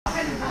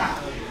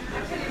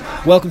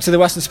Welcome to the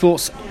Western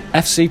Sports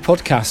FC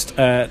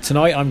podcast.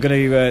 Tonight I'm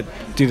going to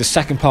do the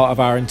second part of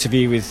our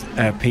interview with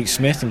Pete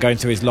Smith and going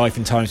through his life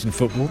and times in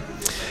football.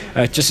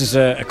 Just as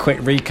a quick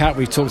recap,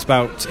 we talked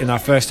about in our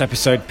first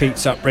episode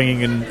Pete's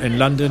upbringing in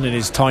London and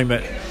his time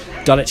at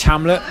Dulwich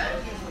Hamlet,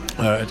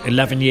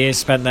 11 years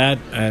spent there,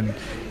 and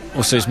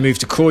also his move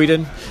to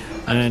Croydon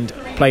and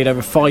played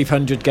over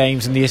 500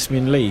 games in the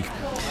Isthmian League.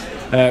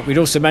 We'd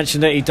also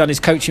mentioned that he'd done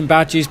his coaching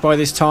badges by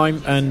this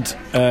time, and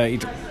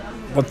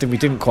one thing we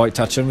didn't quite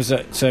touch on was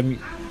that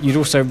you'd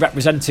also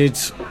represented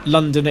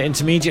London at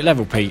intermediate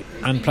level, Pete,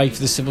 and played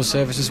for the civil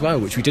service as well,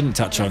 which we didn't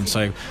touch on.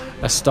 So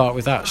let's start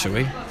with that, shall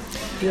we?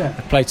 Yeah.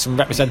 I played some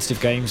representative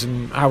games,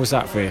 and how was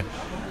that for you?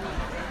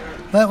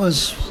 That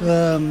was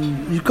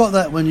you got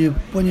that when you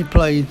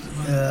played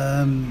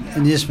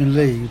in the Isthmian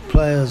League.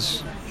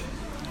 Players,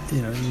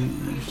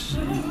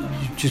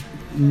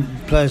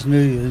 players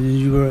knew you, and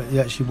you were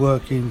actually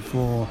working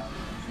for.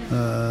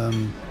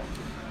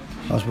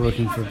 I was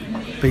working for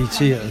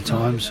BT at the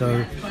time,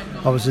 so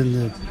I was in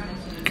the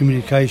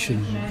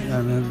communication,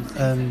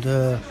 and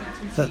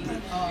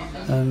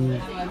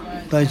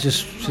they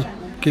just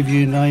give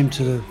you a name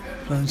to the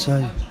and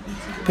say,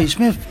 Pete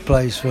Smith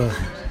plays for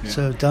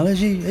so Dulwich.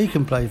 He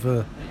can play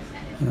for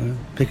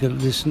pick a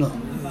list. Not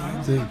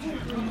the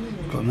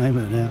got a name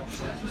of it now,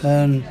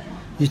 and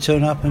you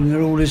turn up and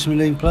they're all Isthmian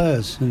League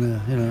players in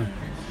there,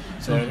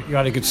 So you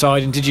had a good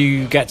side, and did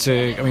you get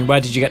to? I mean, where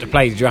did you get to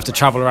play? Did you have to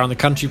travel around the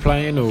country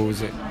playing, or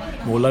was it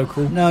more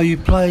local? No, you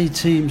play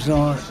teams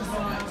like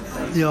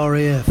the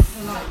RAF,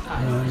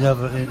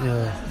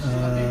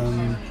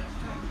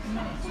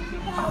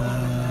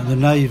 the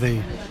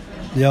Navy,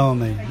 the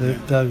Army.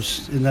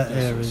 Those in that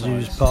area, you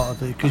was part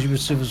of it because you were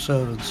civil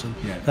servants, and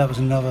that was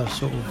another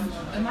sort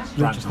of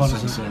looked upon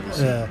as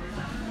yeah.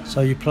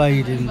 So you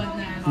played in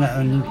that,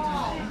 and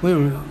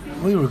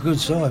we were a good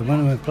side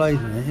when we played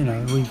in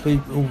it. We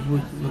beat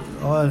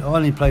I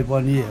only played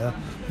 1 year.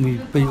 We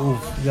beat all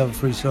the other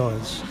three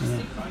sides,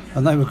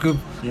 and they were good.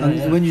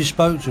 When you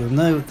spoke to them,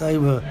 they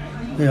were,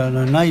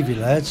 the Navy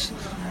lads.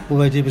 All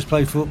they did was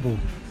play football.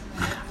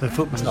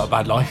 It's not a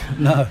bad life.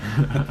 No.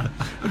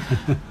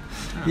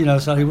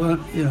 So they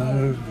weren't,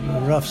 a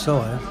rough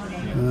side,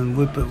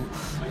 but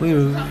we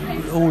were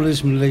all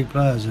Isthmian League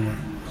players in it.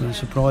 And it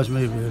surprised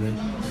me really.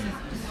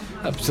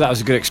 So that was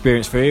a good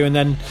experience for you, and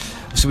then.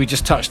 So we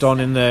just touched on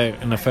in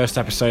the first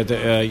episode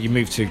that you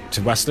moved to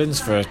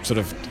Westlands for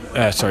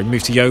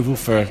moved to Yeovil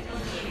for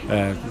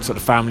sort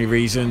of family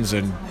reasons,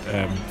 and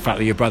the fact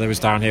that your brother was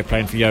down here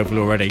playing for Yeovil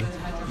already.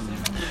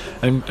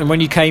 And when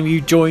you came,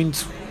 you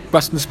joined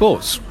Western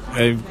Sports.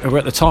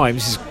 At the time,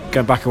 this is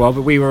going back a while,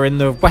 but we were in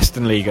the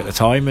Western League at the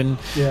time, and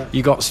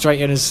you got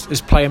straight in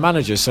as player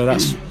manager. So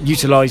that's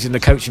utilising the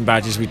coaching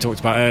badges we talked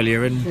about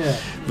earlier. And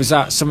was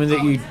that something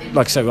that you,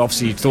 like I said,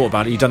 obviously you thought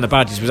about it, you'd done the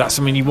badges. Was that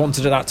something you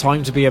wanted at that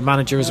time, to be a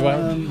manager as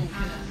well?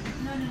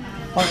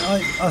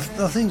 I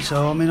think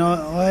so. I mean,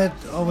 I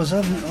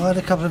had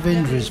a couple of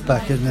injuries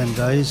back in them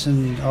days,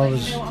 and I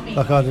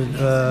had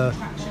a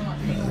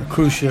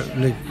cruciate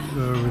leg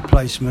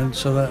replacement,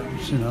 so that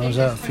I was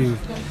out a few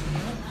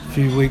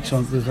weeks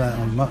on with that,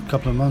 on a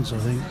couple of months I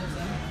think,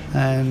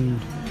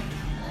 and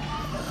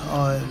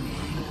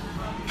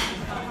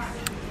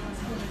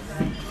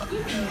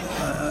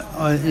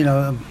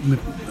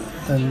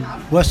and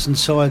Western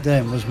side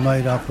then was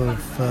made up of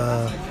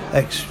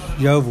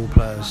ex-Yeovil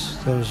players.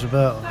 There was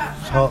about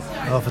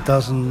half a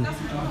dozen.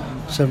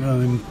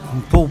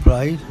 Paul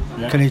played,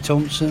 Kenny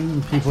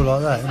Thompson, people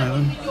like that,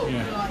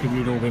 People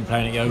who'd all been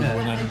playing at Yeovil,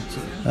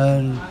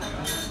 and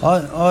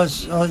I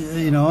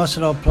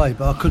said I'd play,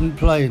 but I couldn't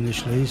play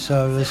initially.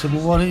 So they said,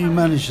 "Well, why don't you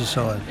manage the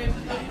side?"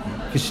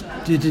 Because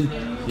it didn't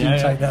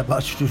take that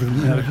much to do,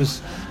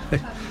 because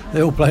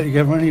they all play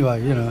together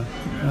anyway,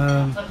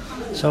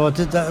 So I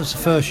did that. It was the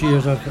first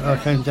year I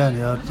came down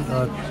here.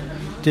 I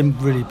didn't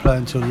really play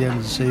until the end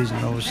of the season.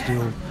 I was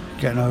still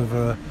getting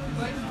over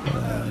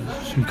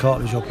some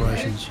cartilage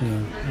operations,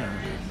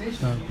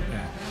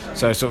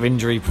 So sort of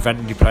injury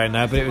prevented you playing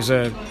there, but it was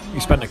you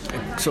spent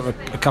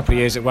a couple of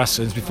years at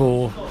Westlands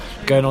before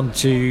going on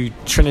to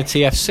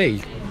Trinity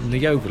FC in the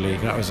Yeovil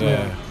League. That was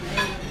a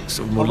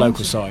sort of more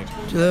local side.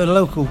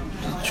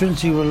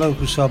 Trinity were a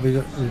local side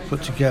we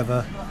put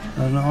together,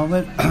 and I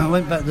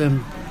went back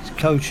then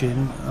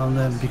coaching on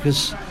them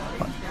because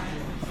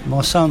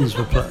my sons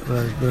were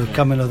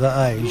coming of that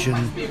age,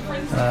 and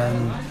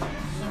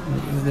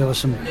there were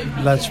some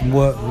lads from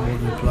work who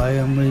wanted to play,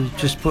 and we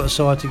just put a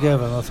side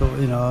together. And I thought,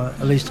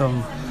 at least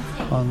I'm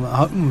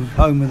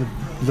home with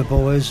the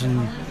boys,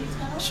 and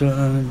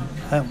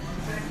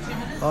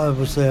I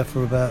was there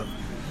for about.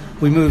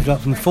 We moved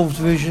up from the 4th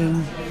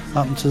division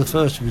up into the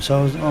 1st division,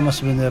 so I must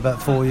have been there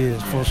about 4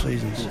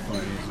 seasons.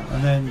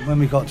 And then when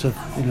we got to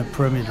the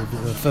Premier,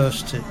 the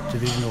 1st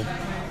division or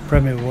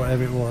Premier or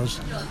whatever it was,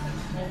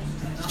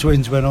 the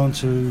Twins went on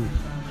to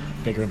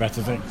bigger and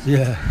better things.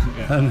 Yeah.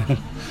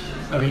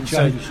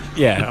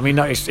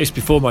 It's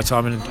before my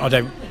time, and I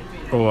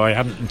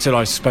hadn't until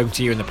I spoke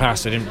to you in the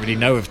past. I didn't really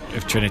know of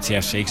Trinity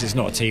FC because it's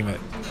not a team that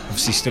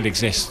obviously still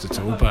exist at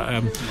all,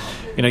 but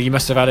you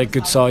must have had a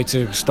good side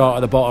to start at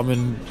the bottom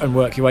and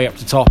work your way up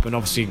to top, and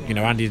obviously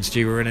Andy and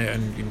Stu were in it,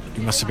 and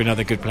you must have been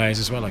other good players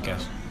as well, I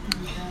guess.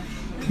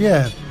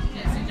 Yeah,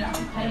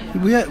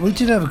 we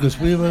did have a good.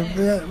 We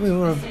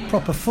were a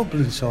proper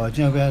footballing side.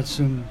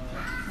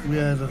 We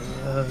had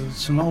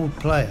some old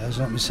players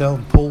like myself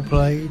and Paul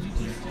played.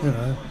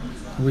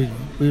 We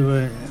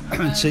were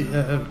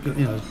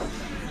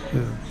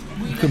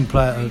we couldn't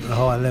play at a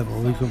high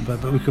level. We couldn't play,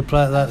 but we could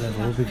play at that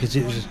level because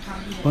it was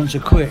once a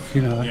quick.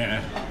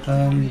 Yeah.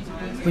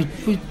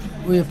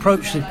 We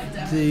approached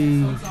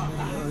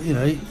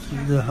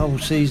the whole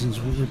seasons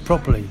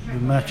properly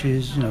with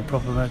matches.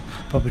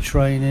 Proper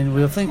training.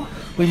 I think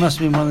we must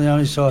have been one of the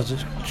only sides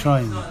that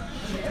trained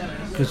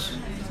because.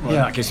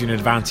 That gives you an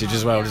advantage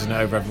as well, doesn't it,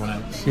 over everyone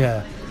else?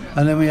 Yeah,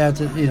 and then we had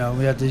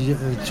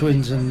the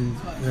twins and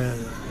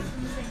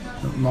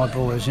my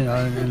boys,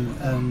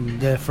 and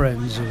their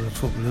friends who were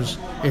footballers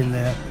in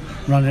there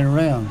running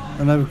around,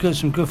 and they were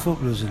some good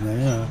footballers in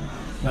there.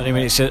 I mean,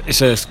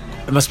 it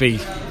must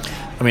be.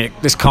 I mean,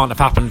 this can't have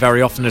happened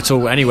very often at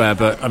all anywhere.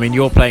 But I mean,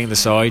 you're playing the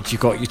side.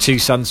 You've got your two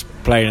sons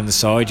playing in the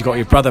side. You've got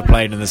your brother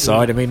playing in the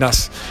side. I mean,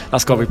 that's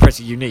got to be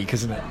pretty unique,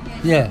 isn't it?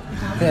 Yeah,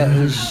 it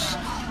was.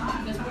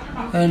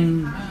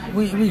 And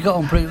we got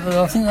on pretty.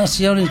 I think that's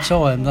the only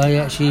time they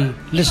actually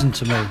listened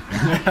to me.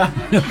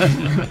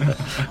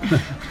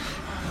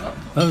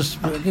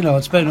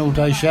 I'd spend all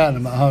day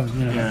shouting them at home,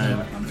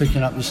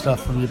 picking up your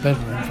stuff from your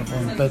bedroom,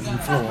 from the bedroom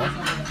floor.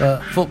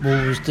 But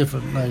football was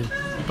different. They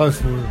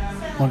both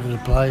wanted to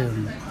play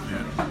and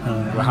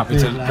we're happy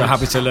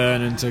to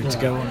learn and to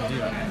go on and do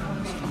that.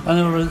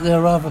 And there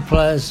were other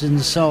players in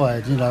the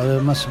side.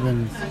 There must have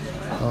been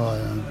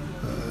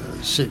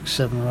 6,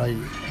 7 or 8.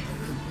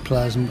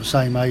 Players the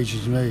same age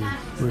as me,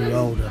 really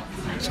older.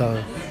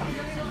 So,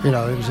 it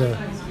was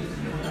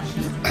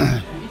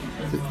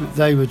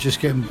they were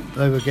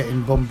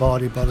getting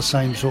bombarded by the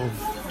same sort of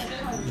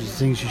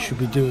things you should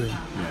be doing.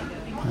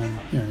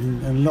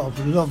 And a lot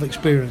of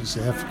experience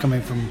there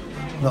coming from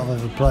a lot of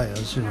other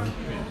players.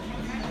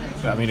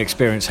 But, I mean,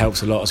 experience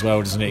helps a lot as well,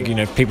 doesn't it?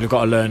 People have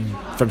got to learn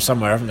from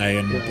somewhere, haven't they?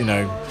 And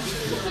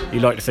you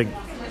like to think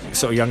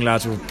sort of young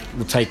lads will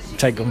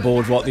take on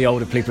board what the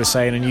older people are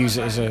saying and use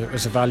it as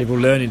a valuable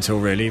learning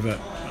tool, really. But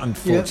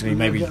unfortunately,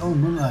 maybe get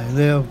on, won't they?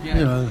 They're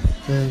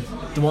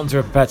the ones who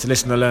are prepared to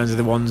listen to learn are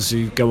the ones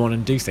who go on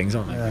and do things,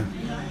 aren't they?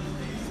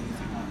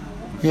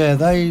 Yeah,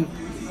 they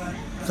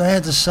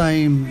had the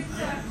same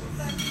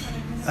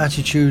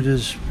attitude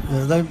as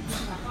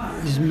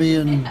me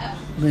and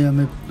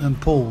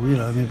Paul,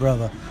 my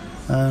brother,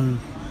 and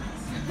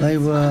I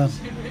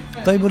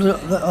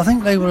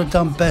think they would have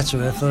done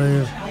better if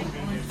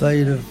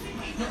they'd have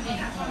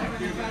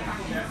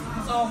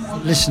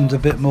listened a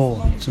bit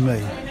more to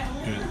me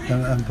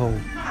and Paul.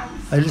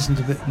 They listened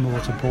a bit more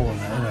to Paul,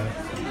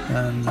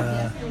 and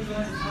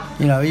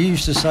he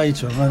used to say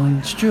to him,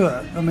 and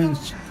Stuart,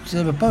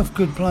 they were both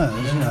good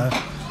players,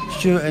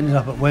 Stuart ended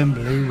up at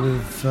Wembley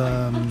with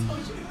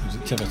was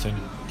it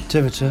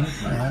Tiverton,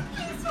 yeah.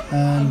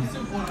 And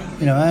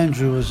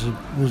Andrew was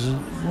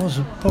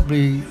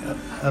probably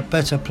a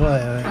better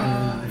player,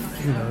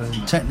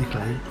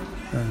 technically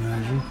than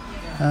Andrew.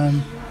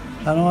 And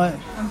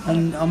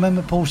I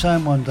remember Paul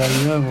saying one day,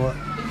 you know what?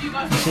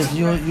 He said,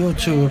 "You're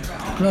two are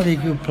bloody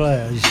good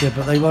players." He said,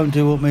 "But they won't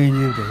do what me and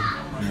you did."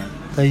 Yeah.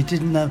 They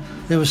didn't know.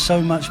 There was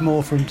so much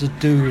more for them to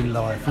do in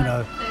life.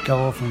 Go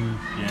off and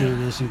do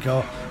this and go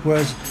off.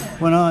 Whereas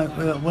when I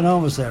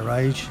was their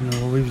age,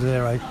 we were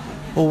their age,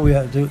 all we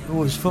had to do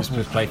was football.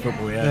 Just play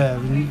football, yeah.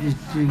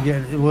 Yeah,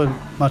 there wasn't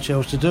much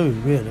else to do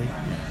really,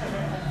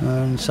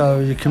 and so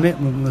your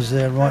commitment was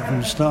there right from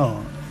the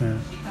start. Yeah.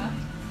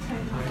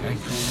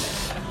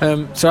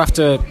 So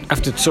after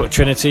sort of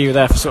Trinity, you were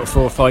there for sort of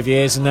 4 or 5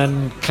 years, and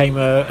then came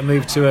a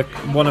move to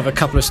one of a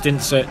couple of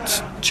stints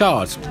at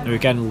Chard, who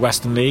again were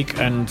Western League,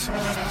 and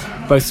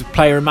both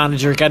player and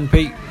manager again,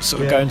 Pete,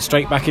 sort of going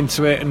straight back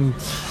into it. And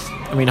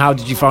I mean, how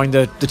did you find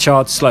the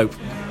Chard slope?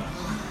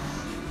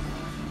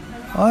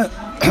 I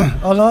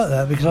like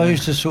that because I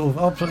used to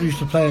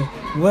play.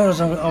 Whereas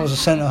I was a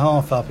centre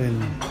half up in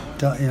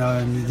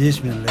the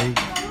Isthmian League,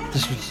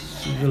 this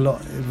was a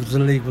lot. The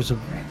league was a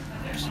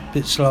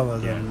bit slower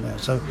than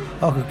that, so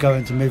I could go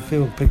into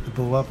midfield, pick the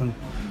ball up, and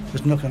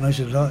just knock it. I used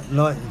to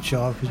like the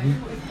Chard because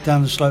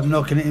down the slope,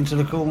 knocking it into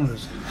the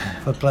corners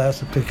for players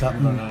to pick up.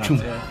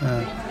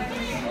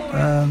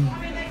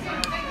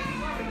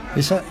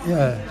 It's that,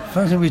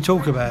 first thing we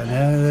talk about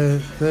now.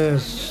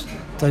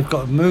 They've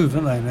got to move,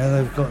 haven't they? Now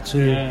they've got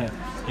to.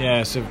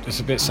 Yeah. So it's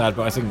a bit sad,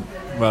 but I think.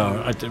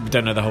 Well, we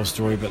don't know the whole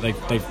story, but they've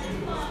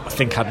I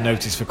think had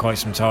notice for quite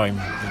some time.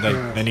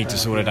 They need to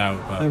sort it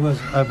out. But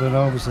when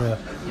I was there.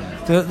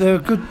 They're a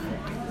good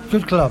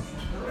club,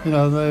 they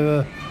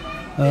were.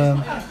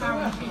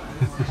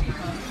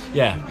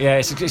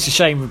 It's a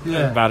shame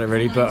about it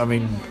really, but I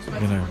mean,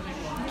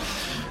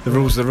 the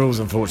rules are the rules,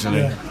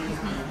 unfortunately.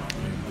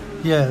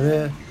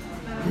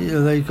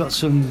 They got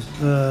some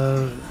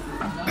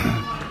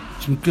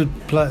good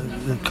players,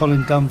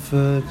 Colin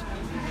Dunford,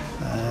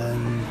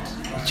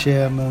 and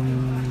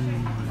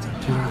chairman.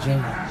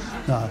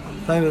 No,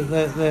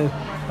 they.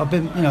 I've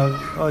been,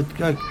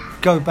 I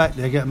go back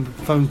there, get a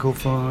phone call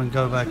from them, and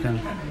go back, and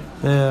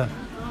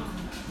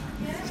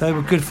they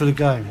were good for the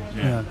game.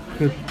 Yeah,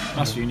 good.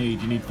 That's what you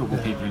need. You need football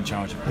people in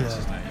charge of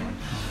places, don't you?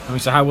 I mean,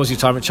 so how was your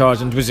time at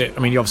Charge? And was it? I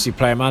mean, you obviously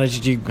player manager.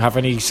 Did you have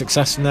any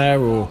success in there,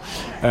 or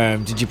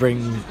did you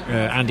bring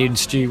Andy and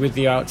Stu with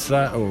you out to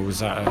that, or was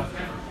that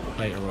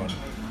later on?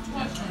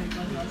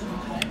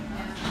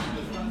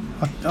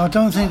 I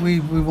don't think we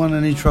won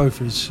any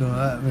trophies. So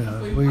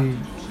we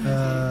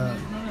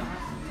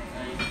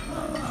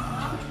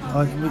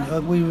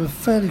were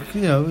fairly,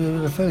 we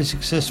were fairly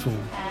successful.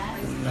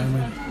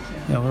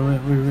 We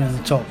were in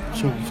the top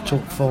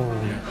 4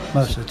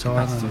 most of the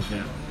time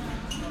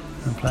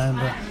and playing,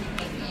 but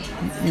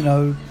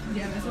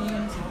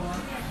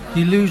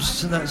you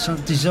lose that sort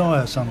of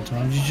desire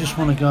sometimes. You just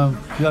want to go.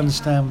 You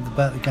understand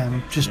about the game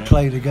and just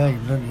play the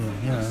game, don't you?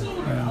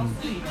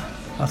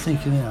 I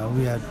think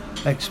we had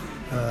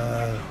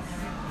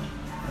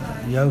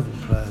Yeovil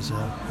players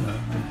there.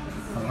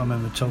 I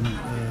remember Tom.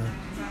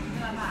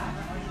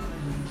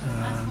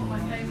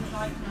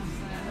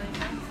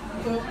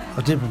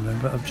 I did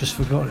remember, I've just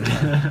forgotten.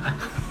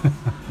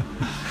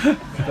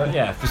 But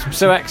yeah,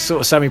 so ex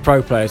sort of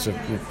semi-pro players were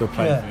playing for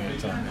you at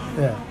the time.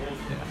 Yeah,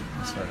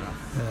 that's fair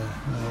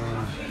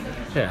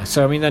enough. Yeah,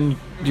 so I mean, then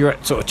you were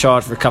at sort of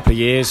Charge for a couple of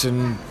years,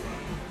 and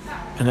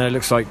then it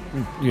looks like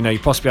you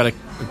possibly had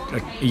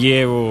a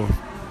year or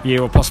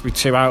possibly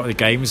 2 out of the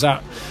game. Was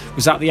that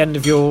the end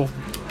of your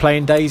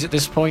playing days at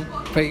this point?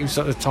 Pete, was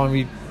that the time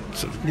you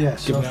sort of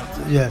given up?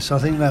 Yes, I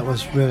think that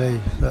was really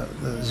that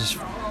was.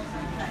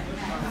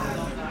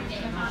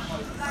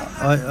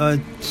 I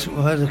sort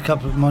of had a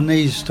couple of my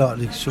knees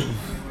started to sort of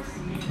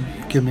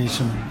give me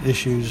some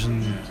issues,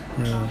 and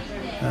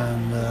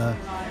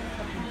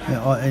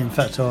in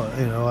fact I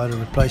had a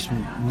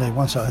replacement knee.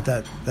 Once I had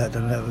that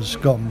then that was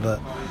gone. But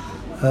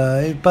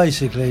it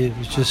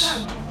was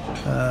just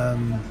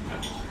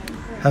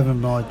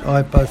having I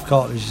had both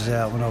cartilages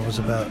out when I was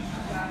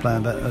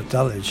playing at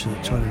Dulwich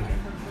at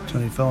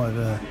 25,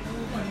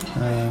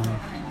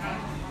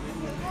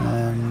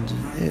 and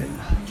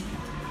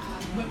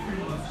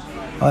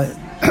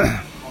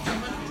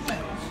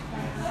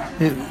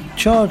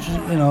Charge,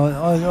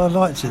 I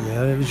liked it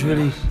there. It was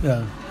really,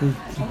 the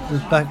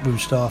backroom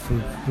staff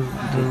were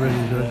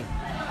really good.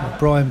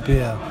 Brian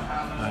Beer.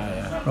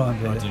 Brian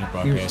Beer.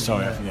 Brian Beer.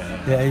 Sorry, I forget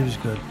that. Yeah, he was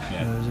good.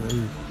 Yeah. He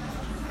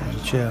was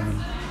the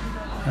chairman.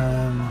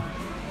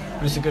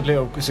 It's a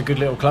good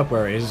little club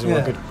where it is.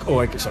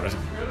 Sorry,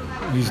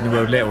 using the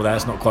word little there,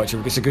 it's not quite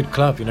true. It's a good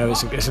club,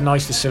 it's a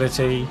nice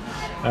facility.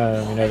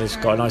 There's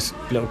got a nice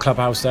little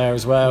clubhouse there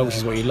as well, which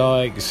is what you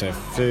like. They serve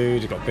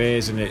food, you've got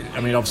beers, and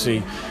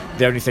obviously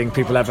the only thing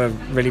people ever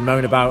really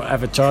moan about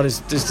Charge is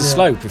the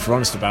slope, if we're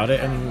honest about it,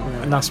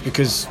 and that's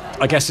because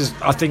I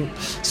think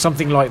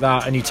something like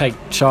that, and you take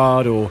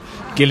Chard or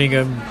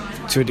Gillingham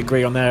to a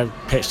degree on their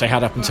pitch they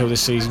had up until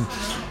this season,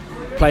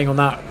 playing on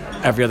that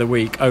every other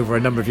week over a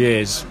number of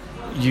years,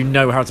 you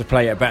know how to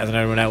play it better than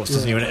anyone else,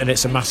 doesn't you? And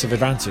it's a massive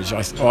advantage,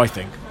 I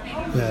think.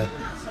 Yeah.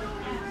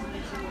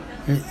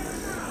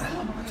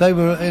 They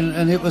were,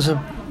 and it was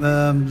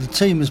the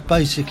team was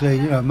basically,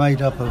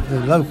 made up of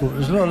the local.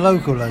 There's a lot of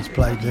local lads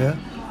played there,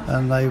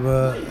 and they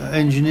were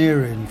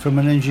engineering from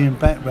an engineering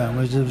background.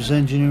 There was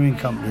engineering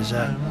companies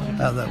out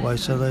that way,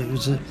 so it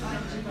was, the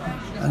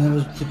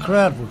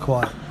crowd were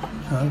quite,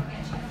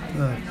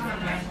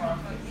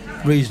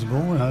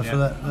 reasonable, for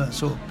that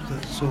sort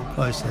of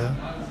place there.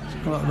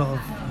 A lot of,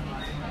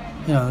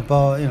 the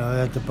bar,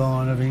 had the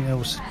bar and everything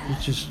else.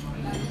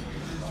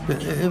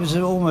 It was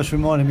almost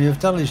reminding me of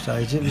Dulwich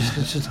days. It was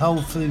just the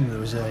whole thing that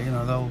was there,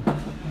 the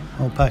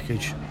whole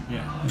package.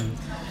 Yeah.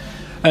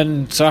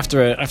 And so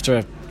after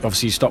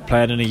obviously you stop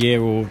playing in a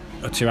year or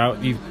 2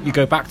 out, you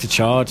go back to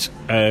Charge,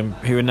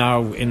 who are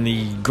now in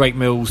the Great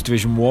Mills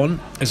Division 1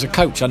 as a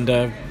coach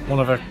under one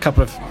of a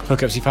couple of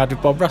hookups you've had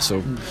with Bob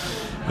Russell.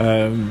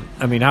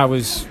 I mean,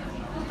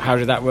 how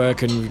did that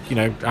work, and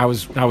how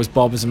was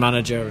Bob as a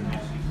manager?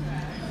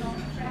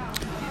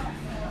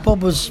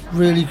 Bob was a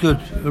really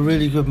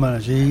good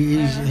manager.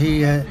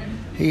 He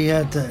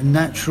had that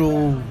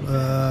natural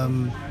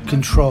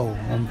control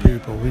on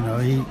people.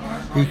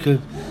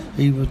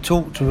 He would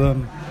talk to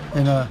them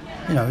in a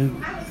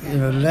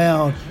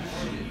loud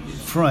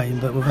frame,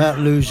 but without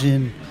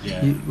losing.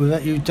 Yeah.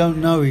 You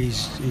don't know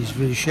he's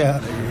really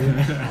shouting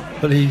at you,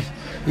 but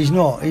he's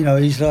not.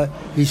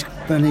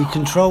 And he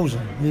controls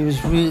them.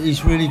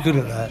 He's really good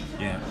at that.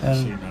 Yeah.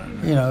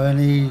 And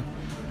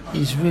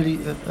he's really,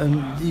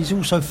 and he's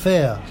also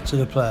fair to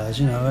the players.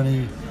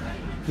 And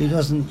he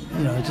doesn't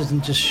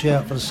just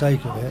shout for the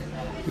sake of it.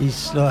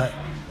 He's like,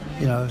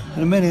 in a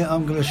minute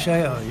I'm going to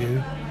shout at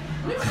you.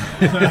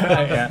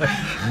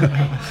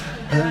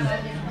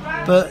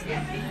 But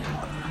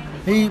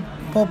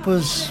Bob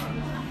was,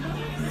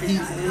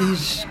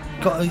 he's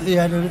got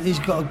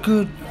a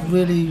good,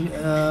 really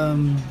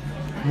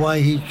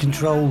way he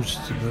controls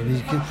the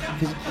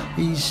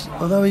his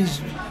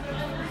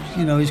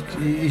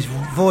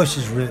voice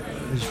is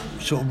is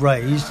sort of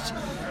raised,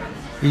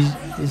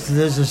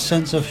 there's a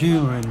sense of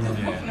humour in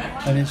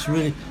there, and it's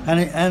really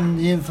and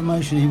the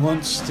information he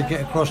wants to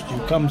get across to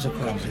you comes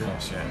across.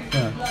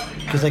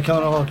 Because they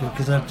can't argue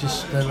because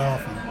they're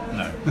laughing.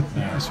 No,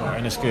 that's right,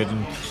 and it's good.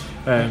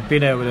 And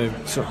being able to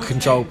sort of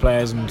control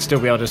players and still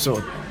be able to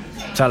sort of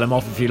tell them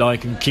off if you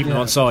like and keep them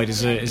on side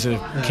is a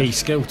key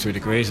skill to a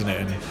degree, isn't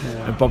it?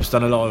 And Bob's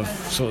done a lot of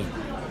sort of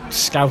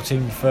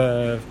scouting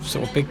for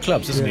sort of big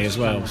clubs, hasn't he, as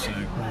well? So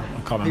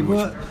I can't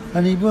remember.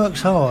 He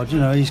works hard.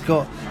 He's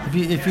got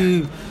if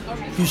you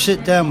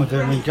sit down with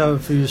him and go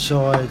through your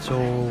sides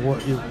or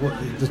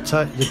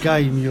the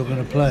game you're going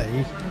to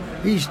play,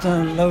 he's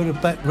done a load of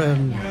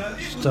background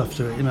stuff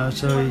to it.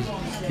 So he's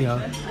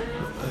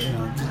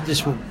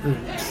this will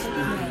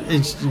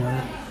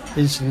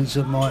incidents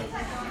that might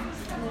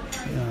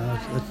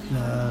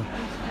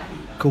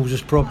cause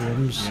us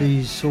problems.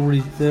 He's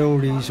already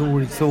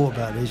thought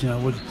about these,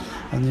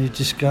 and you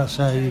discuss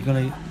how you're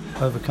going to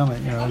overcome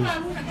it.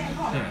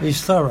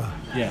 He's thorough.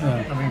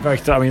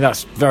 I mean,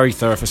 that's very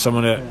thorough for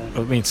someone at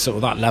sort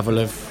of that level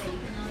of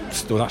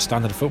still that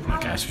standard of football, I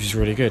guess, which is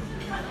really good.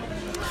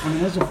 I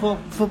mean, as a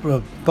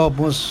footballer, Bob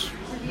was.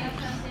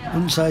 I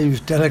wouldn't say he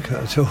was delicate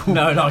at all.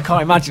 No, I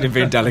can't imagine him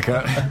being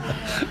delicate.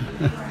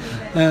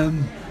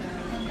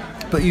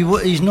 But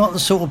he's not the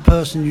sort of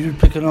person you'd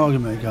pick an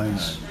argument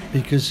against,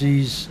 because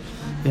he's,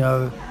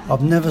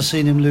 I've never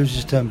seen him lose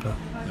his temper.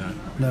 No.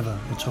 Never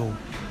at all.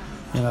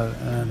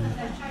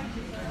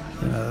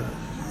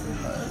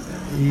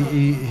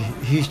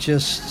 He's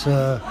just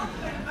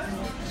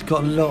he's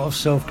got a lot of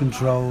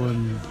self-control,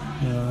 and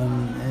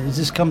it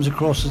just comes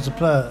across as the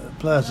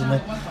players,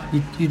 and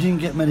you didn't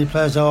get many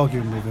players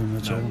arguing with him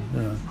at all.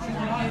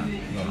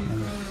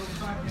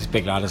 He's a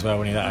big lad as well,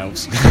 when that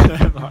helps.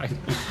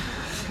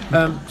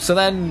 So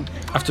then,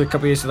 after a couple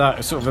of years of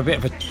that, sort of a bit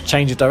of a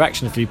change of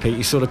direction for you, Pete.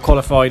 You sort of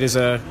qualified as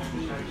an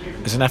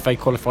FA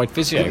qualified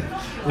physio.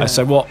 Yeah.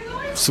 So what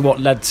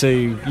led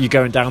to you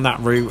going down that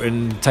route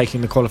and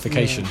taking the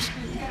qualifications?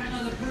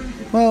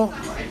 Well,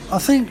 I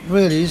think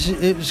really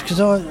it was because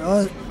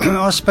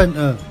I spent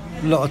a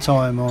lot of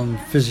time on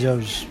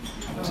physios,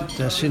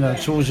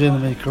 towards the end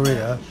of my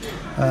career,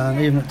 and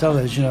even at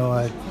Dulwich,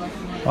 I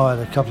had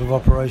a couple of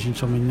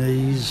operations on my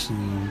knees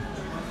and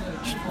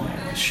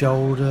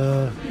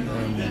shoulder,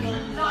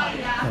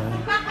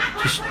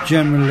 just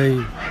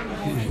generally,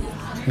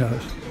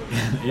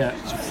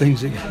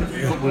 things that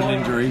football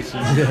injuries.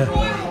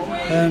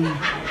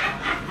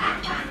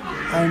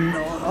 And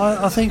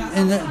I think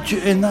in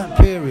that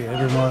period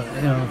of my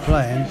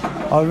playing,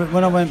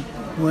 when I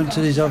went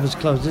to these other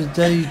clubs,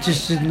 they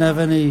just didn't have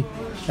anything.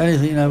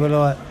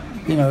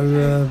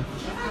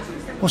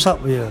 What's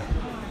up with you?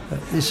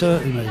 It's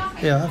hurting me.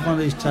 Yeah, I have one of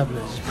these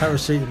tablets. It's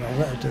paracetamol.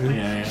 That'll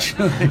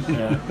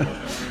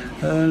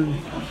do.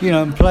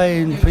 And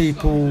playing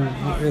people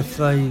if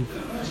they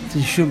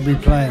shouldn't be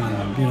playing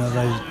them.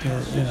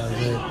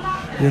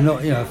 They're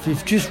not. If you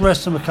just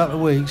rest them a couple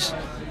of weeks,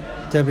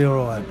 they'll be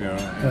all right.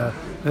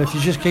 If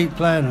you just keep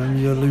playing them,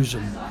 you'll lose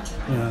them.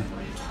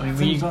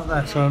 Things like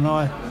that. So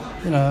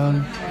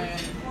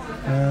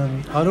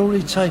I'd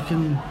already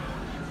taken.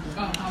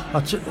 I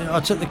took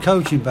the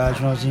coaching badge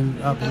when I was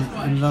up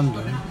in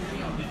London,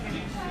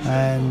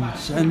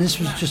 and this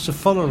was just a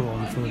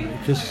follow-on for me,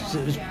 because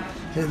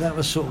that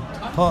was sort of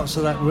parts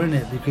of that were in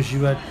it, because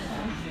you had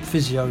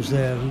physios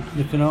there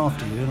looking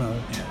after you,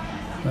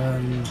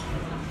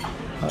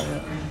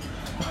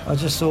 I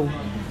just thought,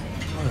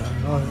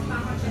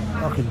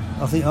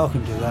 I think I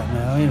can do that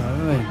now,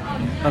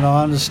 and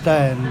I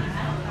understand,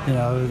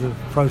 the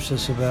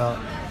process about,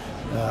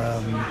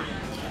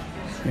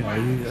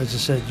 as I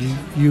said,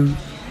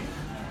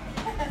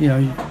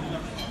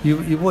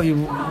 what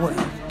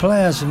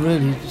players are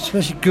really,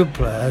 especially good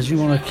players, you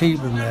want to keep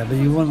them there, but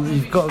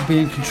you've got to be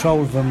in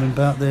control of them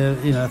about their,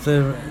 if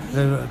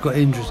they've got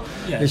injuries.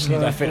 Yeah, it's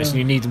their fitness, and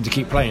you need them to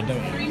keep playing,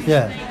 don't you?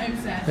 Yeah.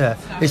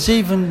 It's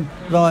even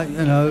like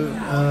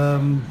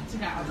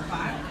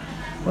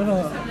when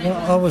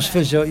I was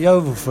physio at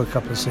Yeovil for a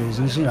couple of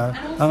seasons, and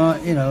I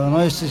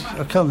used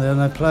to come there and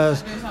they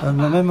players,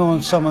 and I remember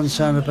when someone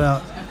saying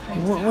about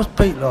what's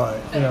Pete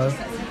like,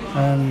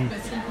 and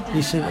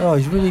he said, "Oh,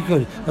 he's really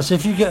good." I said,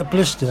 "If you get a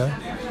blister,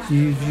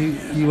 you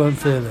won't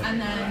feel it."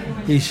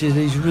 He said,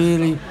 "He's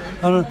really."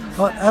 I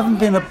haven't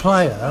been a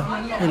player,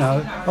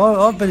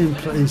 I've been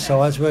in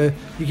sides where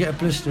you get a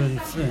blister and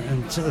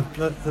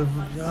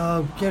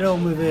get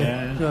on with it,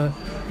 and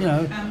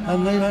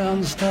they don't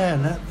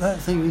understand that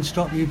thing can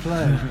stop you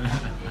playing,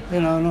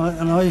 and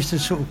I used to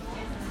sort of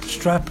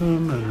strap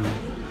them and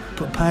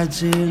put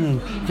pads in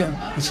and get them.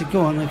 I said,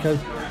 "Go on." They go,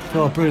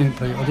 "Oh, brilliant,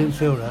 Pete, I didn't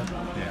feel that."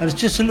 And it's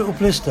just a little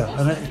blister,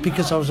 and it's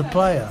because I was a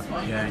player.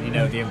 Yeah, and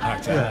the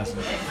impact it has.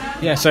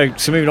 Yeah, so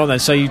moving on then.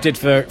 So you did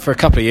for a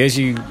couple of years.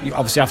 You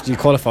obviously, after you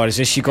qualified as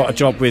this, you got a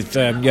job with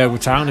Yeovil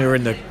Town, who were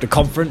in the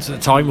conference at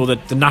the time, or the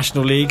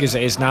National League as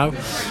it is now.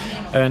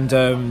 And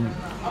I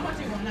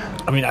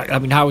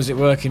mean, how was it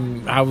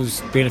working? How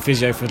was being a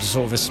physio for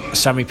sort of a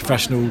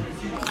semi-professional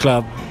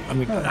club? I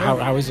mean,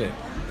 how is it?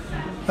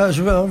 I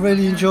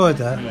really enjoyed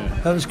that. Yeah.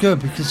 That was good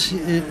because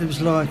it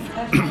was like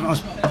I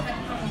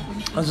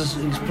was just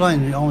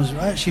explaining.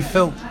 I actually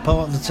felt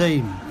part of the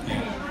team,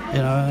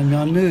 and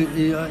I knew,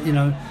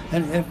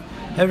 and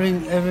every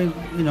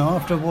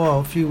after a while,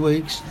 a few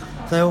weeks,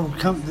 they all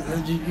come.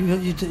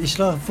 It's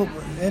like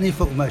any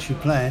football match you're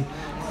playing.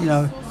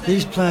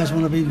 These players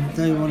want to be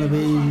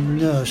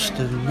nursed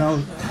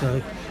and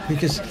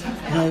because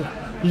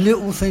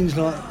little things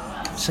like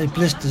say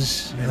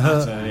blisters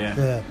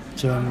hurt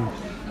to them,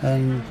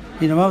 and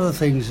other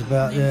things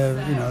about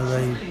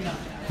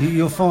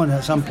you'll find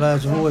that some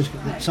players have always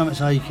got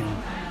something's aching,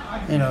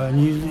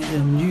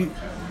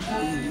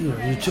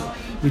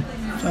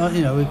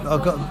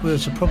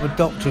 there's a proper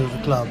doctor at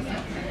the club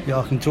that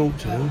I can talk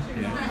to,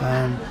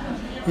 and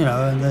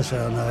they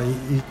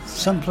say,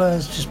 some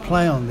players just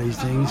play on these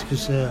things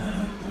because they're,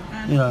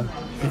 a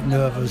bit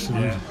nervous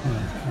and,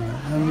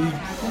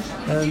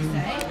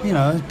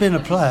 being a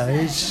player,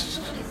 it's,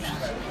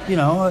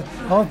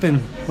 I've been,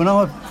 when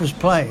I was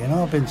playing,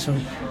 I've been sort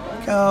of,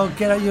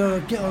 get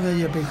on there,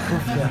 you big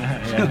cuff.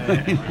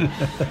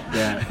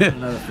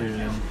 Another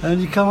feeling.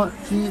 And you can't,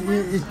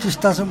 it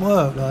just doesn't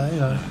work,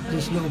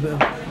 just a little bit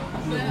of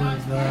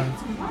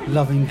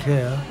loving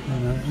care,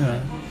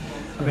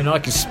 I mean, I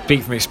can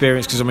speak from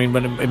experience because when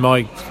in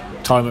my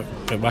time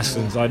at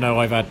Westlands, I know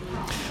I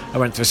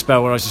went through a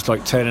spell where I was just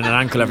like turning an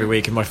ankle every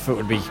week and my foot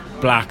would be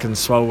black and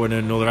swollen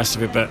and all the rest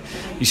of it, but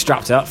you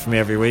strapped it up for me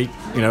every week,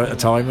 at the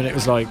time, and it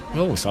was like,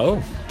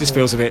 this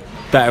feels a bit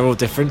better or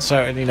different,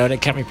 so, and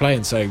it kept me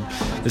playing, so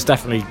there's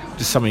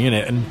something in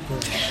it. And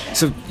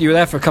so you were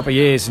there for a couple of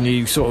years and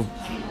you sort of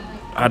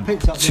had... I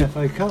picked up the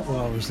FA Cup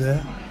while I was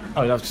there.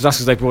 Oh, that's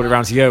because they brought it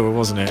around to Yeovil,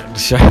 wasn't it? To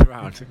show it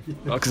around.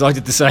 Because I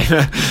did the same.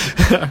 I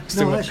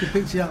actually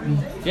picked it up.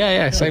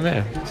 Same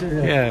here.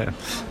 Yeah,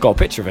 got a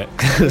picture of it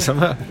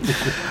somewhere.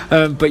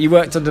 But you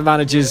worked under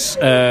managers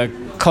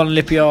Colin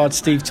Lippiard,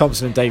 Steve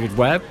Thompson, and David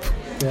Webb.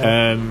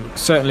 Yeah.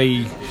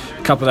 Certainly,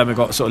 a couple of them have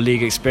got sort of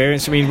league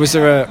experience. I mean, was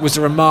there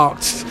a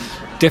marked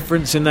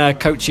difference in their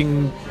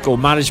coaching or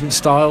management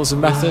styles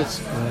and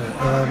methods?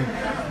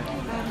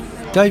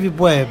 David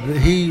Webb,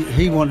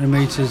 he wanted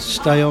me to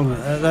stay on.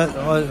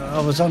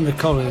 I was under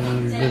Colin,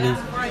 and really,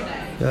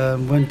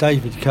 when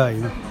David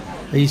came,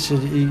 he said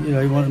he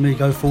wanted me to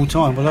go full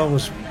time. Well, I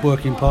was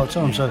working part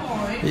time,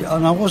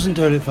 and I wasn't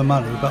doing it for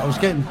money, but I was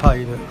getting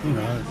paid.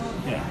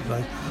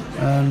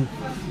 And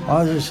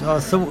I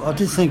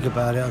did think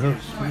about it. I thought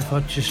if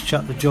I'd just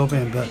chuck the job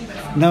in, but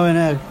knowing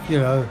how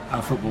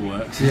football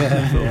works. So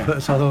I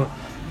thought.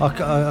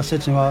 I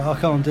said to him, I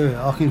can't do it.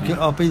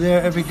 I'll be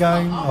there every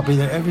game. I'll be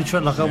there every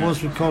trip, like I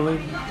was with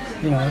Colin.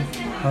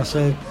 I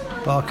said,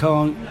 but I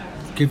can't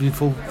give you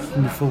full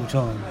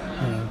time.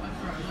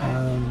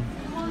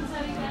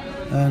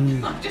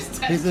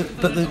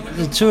 But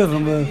the two of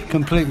them were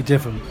completely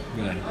different.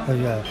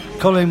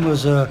 Colin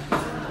was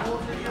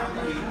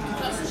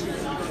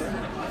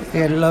he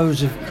had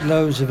loads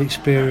of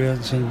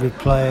experience and with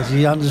players.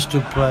 He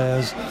understood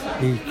players.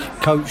 He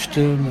coached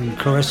them and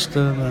caressed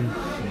them and.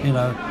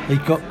 He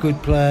got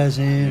good players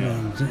in,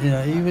 and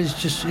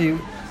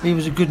he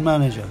was a good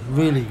manager,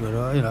 really good.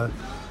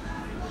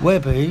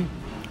 Webby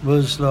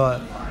was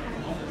like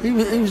he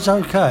was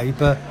okay,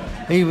 but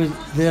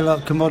they're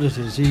like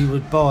commodities.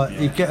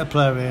 He'd get a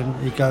player in.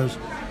 He goes,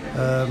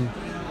 and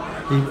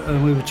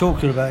we were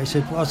talking about. I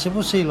said,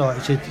 what's he like?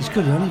 He said, it's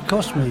good. It only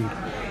cost me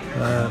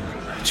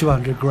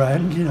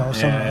 $200,000,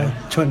 something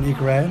 20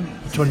 grand,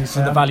 20.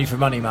 So the value for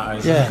money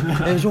matters.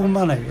 Yeah, it was all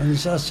money. And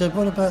I said,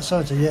 what about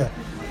so?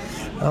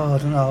 I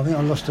don't know, I think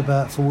I lost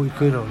about 40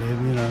 quid on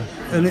him,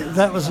 And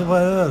that was the way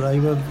they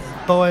were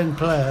buying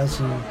players,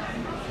 and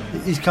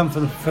he's come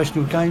from the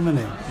professional game,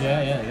 isn't he?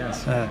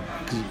 Yes.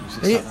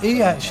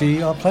 He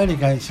actually, I played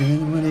against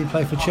him when he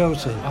played for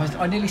Chelsea.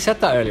 I nearly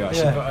said that earlier,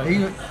 actually.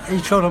 Yeah, he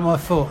trod on my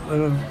foot.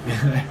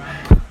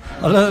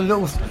 I learned a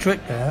little trick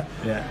there.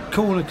 Yeah.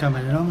 Corner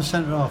coming in, I'm a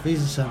centre half,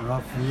 he's a centre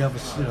half from the other,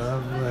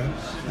 way.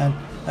 And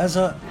as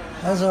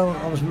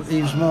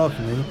he was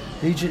marking me,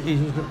 he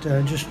looked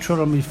down, just trod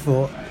on my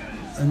foot.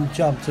 And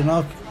jumped, and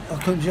I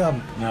couldn't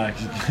jump. No,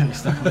 you're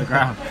stuck on the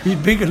ground. He's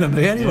bigger than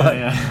me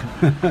anyway.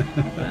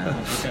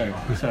 Okay.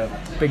 So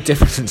big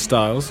difference in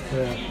styles.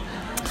 Yeah.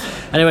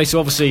 Anyway, so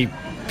obviously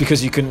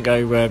because you couldn't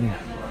go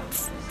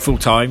full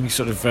time, you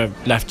sort of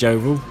left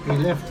Yeovil. He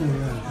left him.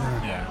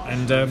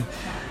 And at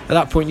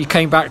that point, you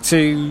came back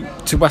to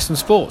Western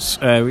Sports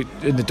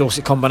in the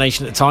Dorset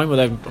combination at the time.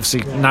 Well,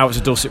 obviously now it's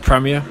a Dorset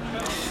Premier.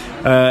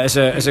 As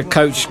a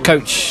coach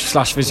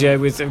 / physio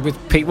with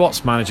Pete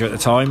Watts manager at the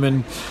time,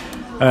 and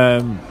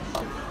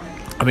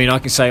I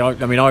can say I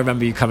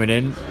remember you coming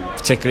in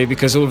particularly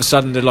because all of a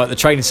sudden the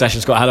training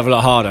sessions got a hell of a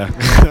lot harder.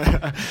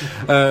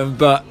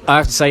 But I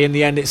have to say in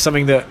the end it's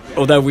something that,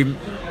 although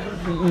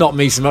not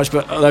me so much,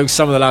 but although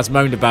some of the lads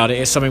moaned about it,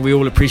 it's something we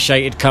all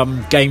appreciated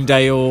come game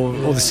day or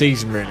the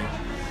season really.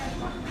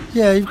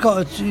 Yeah, you've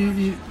got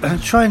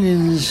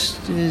training is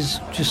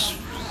just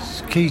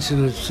key to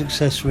the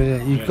success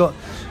really. You've got,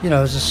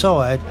 as a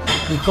side,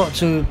 you've got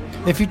to,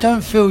 if you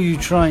don't feel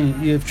you've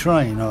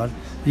trained hard,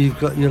 you've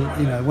got you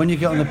know, when you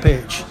get on the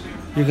pitch,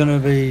 you're going to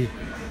be,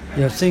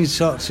 you know, things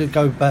start to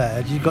go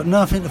bad. You've got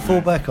nothing to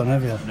fall back on,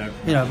 have you? No.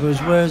 You know,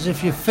 whereas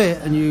if you're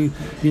fit and you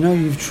know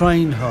you've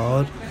trained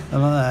hard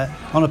and like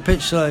that on a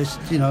pitch, so it's,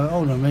 you know,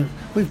 hold on a minute,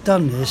 we've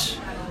done this.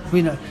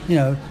 We know, you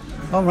know,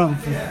 I run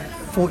for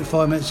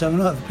 45 minutes every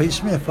night for Pete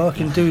Smith. I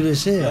can do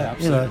this here. Yeah,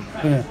 you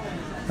know,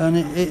 and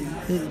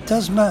it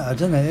does matter,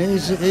 doesn't it?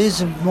 It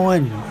is a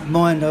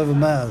mind over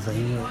matter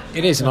thing.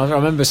 It is, and I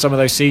remember some of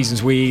those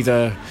seasons we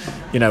either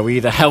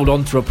held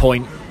on to a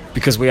point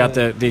because we had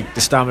the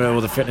stamina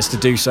or the fitness to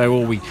do so,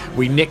 or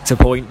we nicked a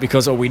point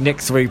or we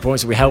nicked 3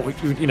 points, or we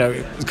helped, you know,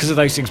 because of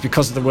those things,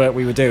 because of the work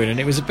we were doing. And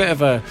it was a bit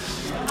of a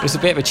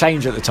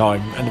change at the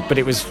time, but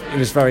it was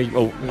very,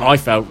 well, I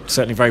felt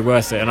certainly very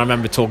worth it. And I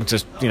remember talking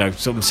to, you know,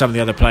 some of the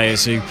other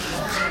players who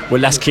were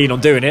less keen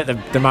on doing it,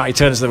 the Matty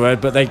Turners of the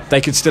word, but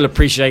they could still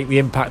appreciate the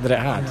impact that it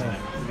had.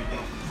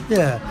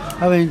 Yeah,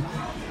 I mean,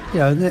 you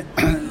know,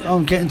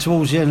 I'm getting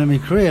towards the end of my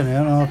career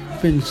now, and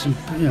I've been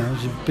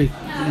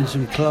in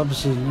some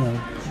clubs and, you know,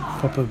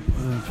 proper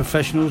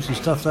professionals and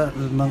stuff that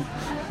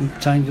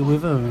tangled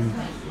with them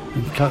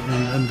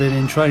and been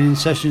in training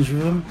sessions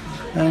with them,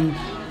 and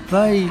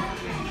they,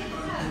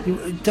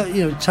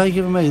 you know, take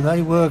it from me,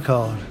 they work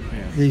hard.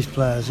 These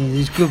players, and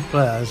these good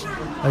players,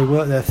 they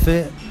work. They're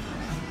fit,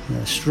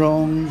 they're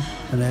strong,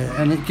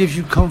 and it gives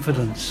you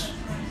confidence.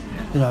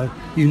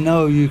 You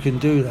know you can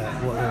do that.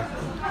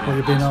 What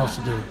you've been asked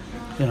to do.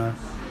 You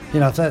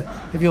know,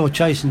 if you're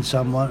chasing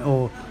someone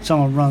or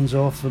someone runs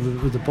off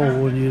with the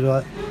ball and you're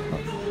like,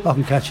 I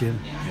can catch him,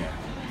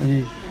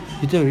 and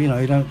you do. You know,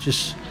 you don't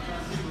just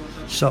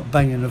start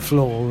banging the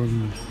floor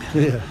and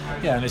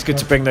and it's good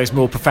to bring those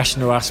more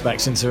professional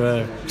aspects into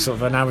a sort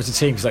of an amateur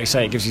team, because, like you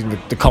say, it gives you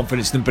the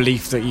confidence and the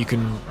belief that you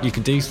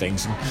can do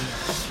things.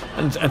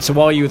 And so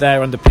while you were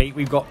there under Pete,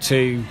 we've got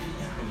to,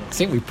 I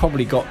think we've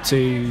probably got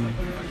to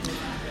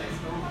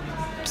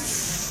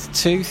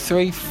 2,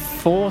 3,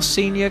 4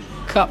 Senior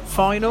Cup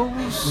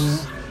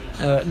finals.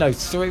 No,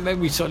 3.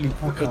 Maybe certainly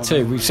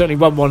 2. We've certainly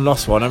won 1,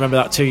 lost 1. I remember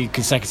that 2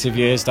 consecutive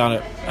years down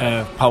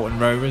at Polton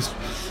Rovers.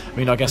 I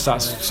mean, I guess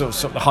that's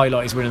sort of the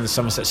highlight is winning the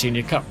Somerset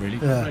Senior Cup, really.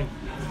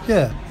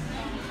 Yeah.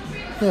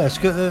 It's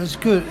good. It's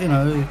good. You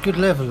know, a good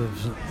level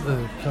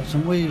of cups,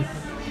 and we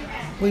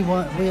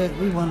won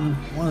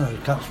one of those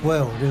cups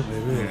well, didn't we?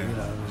 Really, you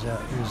know,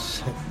 it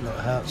was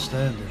like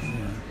outstanding.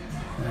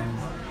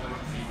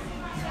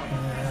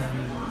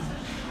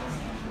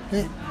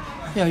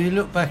 You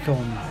look back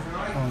on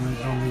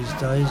these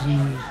days,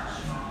 and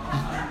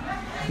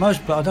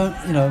most, but I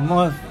don't. You know,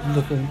 my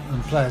look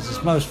at players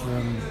is most of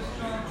them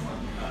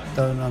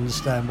don't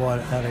understand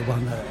how they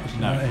won that.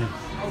 No. You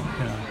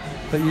know,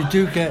 but you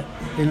do get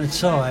in the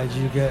sides,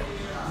 you get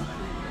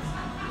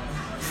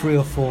 3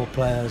 or 4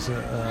 players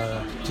that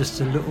are just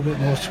a little bit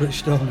more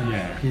switched on. And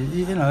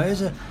you know,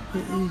 it's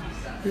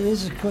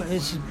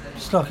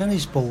like any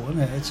sport, isn't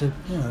it?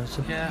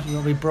 You've got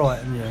to be bright,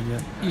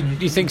 and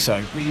You think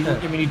so?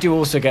 I mean, you do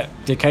also get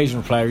the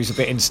occasional player who's a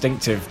bit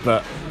instinctive,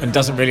 and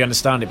doesn't really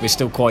understand it, but is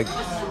still quite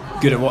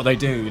good at what they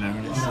do. You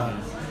know.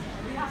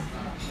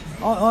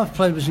 I've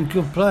played with some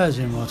good players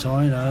in my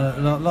time, you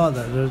know, like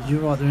that.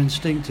 You're right, they're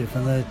instinctive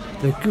and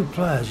they're good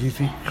players. You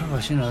think,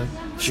 Christ, you know,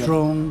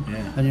 strong,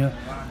 and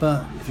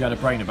but if you had a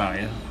brain about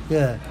it,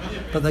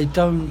 but they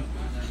don't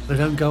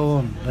go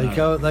on.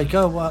 They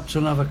go up to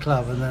another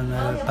club and then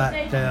they're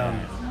back down,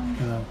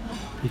 you know,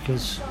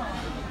 because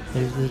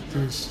they're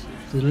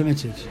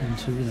limited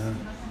into, you know.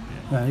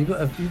 No, you've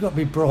got to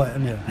be bright,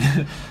 haven't you?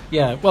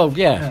 Yeah. I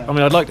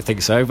mean, I'd like to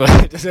think so, but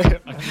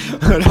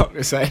I'm not going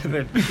to say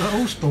anything. You've got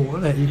all sport,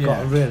 isn't it? You've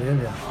got to really, haven't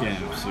you? Yeah,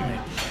 absolutely.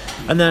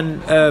 And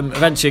then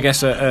eventually, I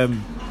guess,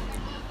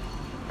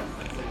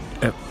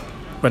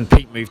 when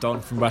Pete moved on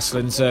from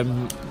Westlands,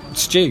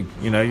 Stu,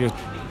 you know,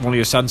 one of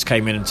your sons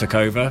came in and took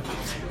over,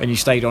 and you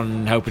stayed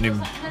on helping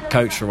him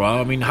coach for a while.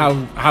 I mean,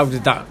 how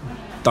did that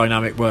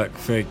dynamic work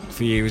for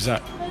you? Was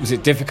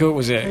it difficult?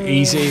 Was it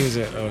easy? Was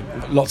it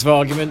lots of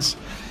arguments?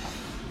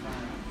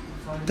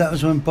 That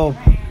was when Bob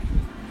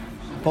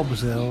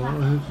was there.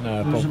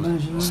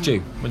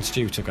 Stu. When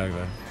Stu took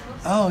over.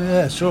 Oh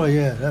yeah, sorry,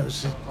 yeah. That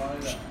was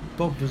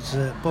Bob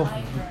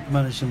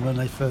managed him when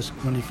he first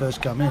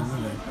come in,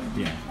 wasn't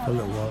he? Yeah. For a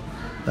little while.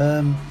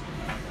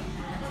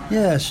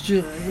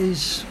 Stu,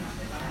 he's.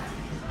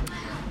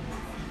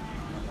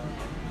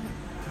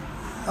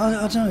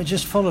 I don't know. It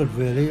just followed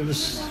really. It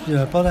was, you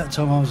know, by that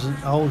time I was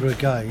older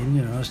again.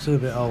 You know, I was still a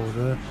bit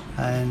older,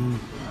 and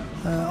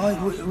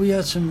we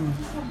had some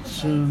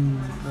sort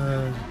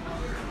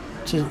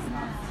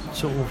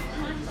of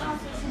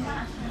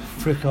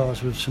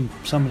fricas with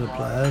some of the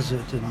players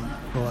that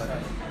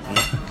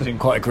didn't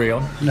quite agree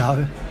on.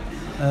 No,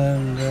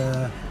 and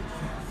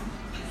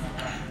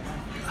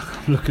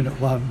I'm looking at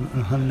one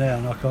now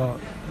and I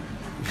can't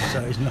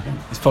say his name.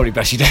 It's probably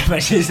best you don't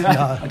mention his name.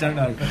 No. I don't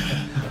know.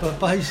 But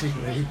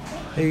basically,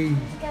 he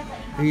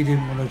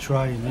didn't want to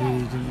train. He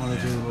didn't want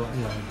to do what,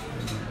 you know.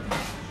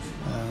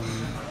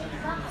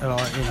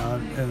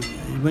 and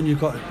when you've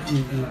got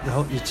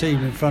your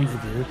team in front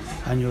of you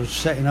and you're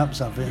setting up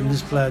something, and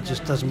this player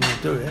just doesn't want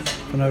to do it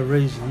for no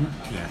reason,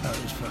 that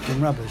was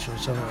fucking rubbish or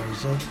something he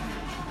said.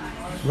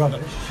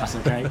 Rubbish. That's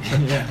okay.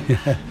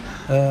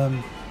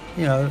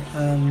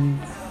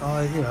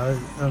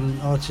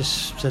 I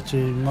just said to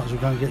him, might as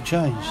well go and get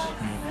changed.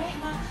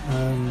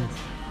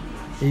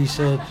 He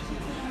said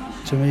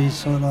to me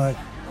something like,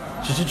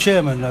 does the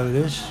chairman know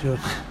this?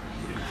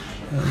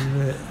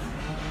 And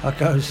I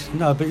goes,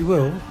 no, but he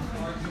will.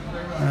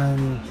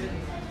 And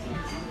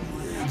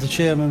the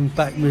chairman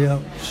backed me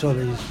up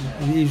solid.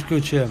 He was a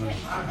good chairman.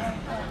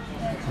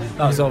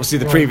 That was obviously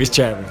the previous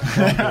chairman.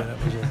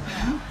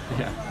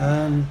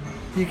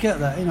 You get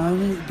that,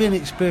 being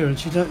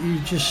experienced, you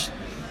just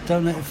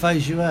don't let it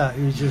phase you out.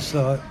 You just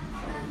like,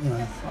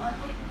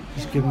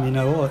 he's given me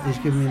no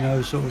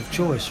sort of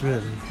choice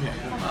really. Yeah,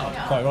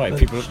 quite right.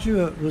 But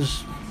Stuart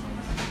was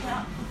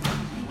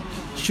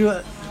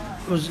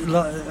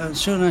like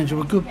Stuart and Angel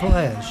were good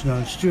players.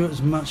 Stuart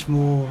was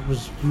more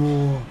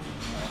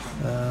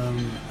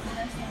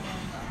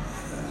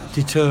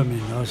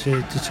determined. I say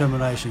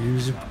determination. He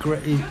was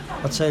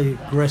I'd say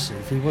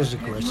aggressive. He was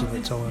aggressive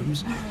at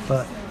times,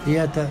 but he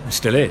had that. He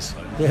still is.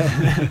 Yeah.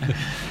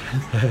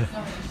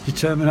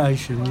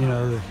 Determination.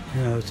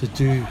 To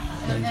do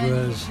things.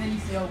 Whereas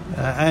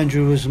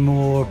Andrew was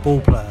more a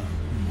ball player.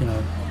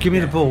 Give me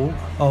the ball,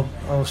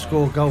 I'll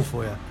score a goal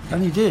for you,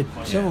 and he did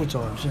several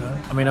times.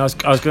 I mean, I was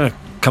going to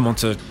come on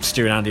to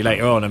Stu and Andy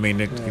later on. I mean,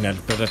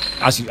 but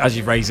as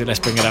you've raised it, let's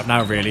bring it up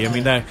now. Really, I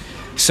mean, they're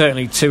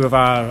certainly two of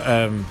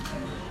our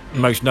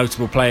most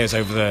notable players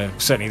over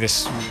certainly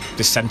this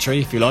century,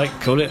 if you like,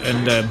 call it.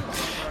 And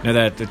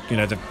they're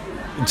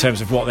in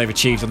terms of what they've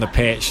achieved on the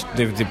pitch,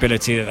 the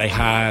ability that they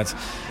had.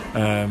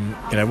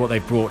 What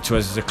they've brought to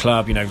us as a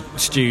club.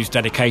 Stu's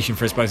dedication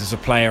for us both as a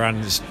player and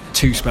his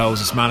 2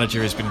 spells as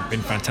manager has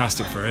been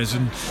fantastic for us,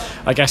 and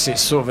I guess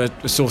it's sort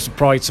of a source of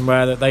pride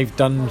somewhere that they've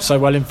done so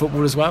well in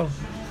football as well.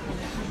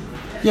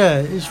 Yeah,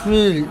 it's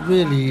really,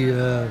 really.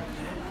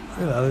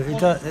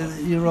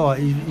 You're right.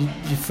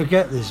 You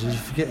forget this. You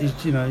forget. You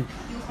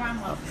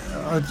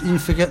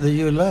forget that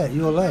you're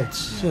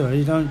lads.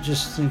 You don't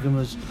just think of them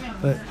as,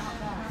 but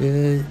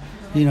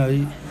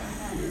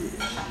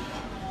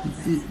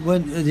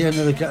when at the end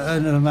of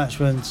the match,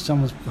 when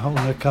someone's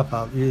holding a cup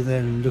up, you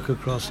then look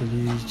across and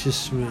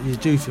you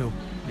do feel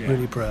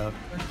really proud.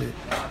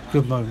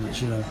 Good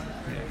moments,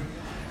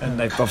 And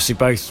they've obviously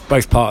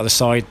both part of the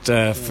side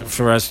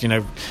for us. In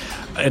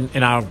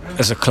our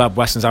as a club,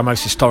 Weston's our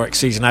most historic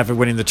season ever,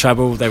 winning the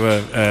treble. They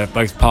were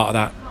both part of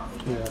that.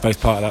 Both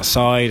part of that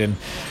side, and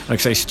like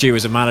I say, Stu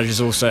as a manager is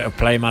also a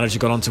player manager,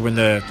 gone on to win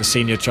the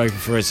senior trophy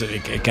for us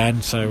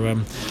again.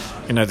 So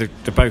they're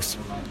both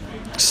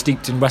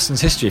steeped in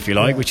Weston's history, if you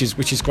like, which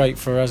is great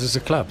for us as a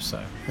club. So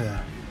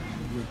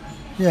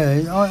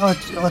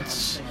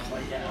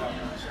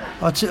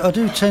I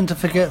do tend to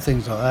forget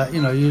things like that.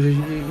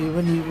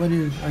 When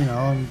you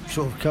I'm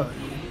sort of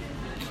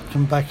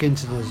come back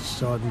into the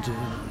side and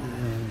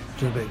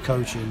do a bit of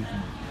coaching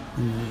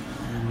in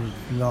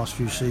the last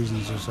few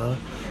seasons or so,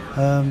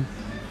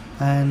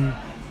 and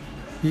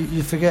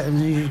you forget and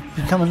you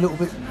become a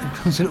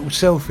little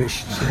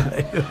selfish.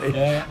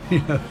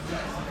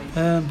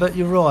 But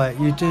you're right.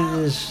 You do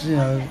this. They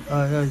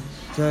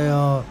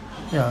are.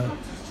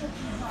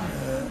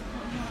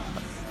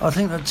 I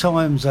think at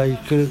times they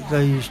could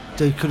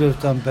have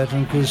done better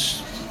and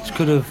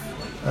could have.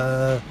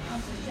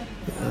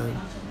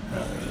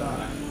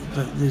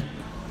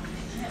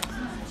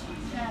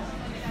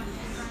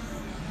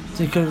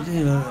 They could,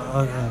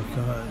 I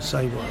can't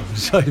say what I'm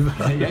saying.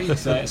 But yeah, you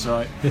say it's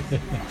right.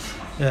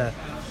 Yeah,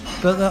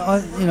 but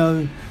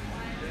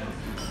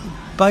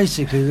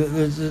basically,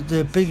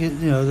 the big,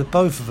 the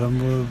both of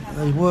them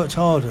they worked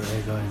hard at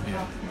their game.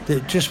 Yeah.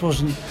 It just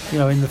wasn't,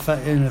 in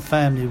a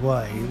family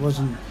way. It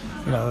wasn't,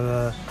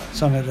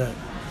 something that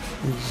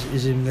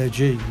is in their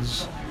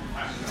genes.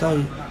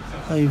 They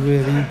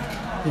really,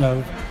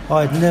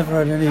 I'd never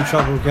had any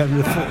trouble getting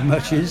to the football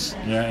matches.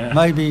 Yeah.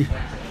 Maybe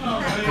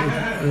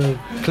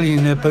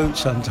cleaning their boots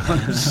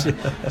sometimes.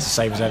 That's the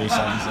same as any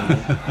sons.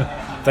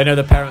 They know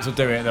their parents will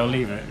do it, they'll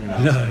leave it.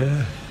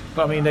 Yeah.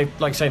 But I mean, they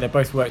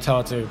both worked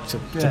hard to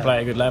play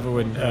at a good level.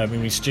 And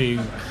Stu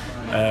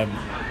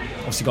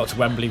obviously got to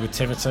Wembley with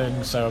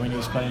Tiverton, so he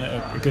was playing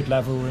at a good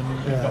level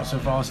and got so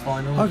far as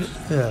final.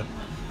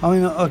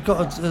 I've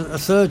got a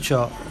third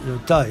child,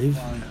 Dave,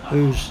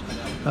 who's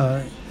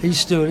he's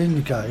still in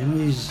the game.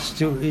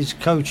 He's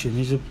coaching.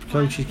 He's a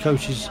coach. He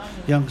coaches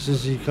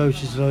youngsters. He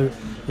coaches.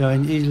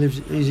 And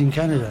he's in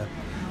Canada.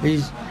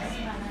 He's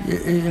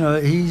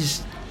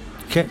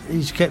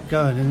kept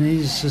going, and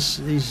he's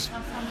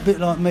a bit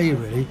like me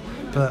really,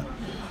 but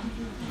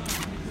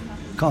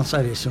can't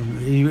say this.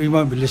 He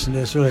won't be listening to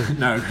this, will he?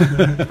 No,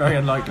 very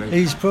unlikely.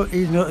 He's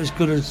not as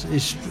good as he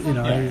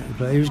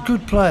was a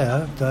good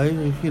player,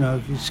 Dave. He's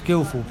a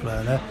skillful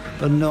player there,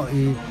 but not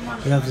he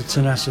didn't have the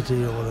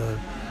tenacity or the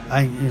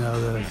I'm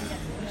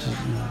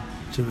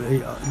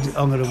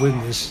going to win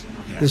this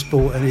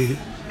ball any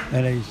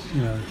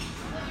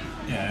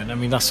Yeah, and I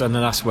mean that's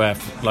where,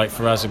 like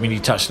for us, I mean you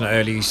touched on it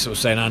earlier, you sort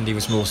of saying Andy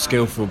was more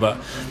skillful, but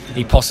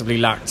he possibly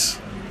lacked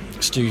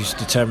Stu's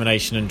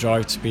determination and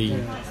drive to be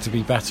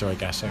better, I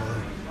guess.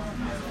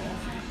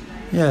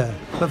 Yeah,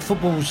 but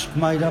football's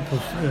made up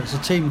of, it's a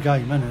team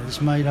game, isn't it? It's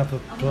made up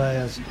of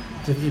players.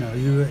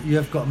 You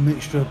have got a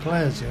mixture of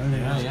players here, haven't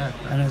you? Yeah.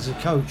 And as a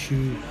coach,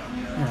 you've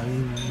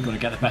got to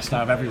get the best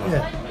out of everyone.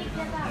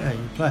 Yeah,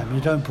 you play them. You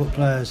don't put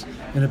players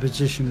in a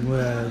position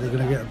where they're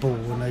going to get a ball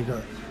and and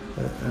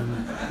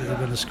they're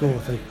going to score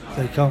if they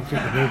can't kick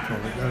the ball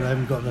properly. They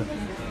haven't got the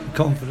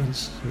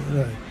confidence.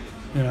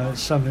 It's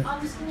something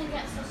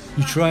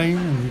you train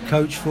and you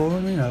coach for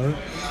them.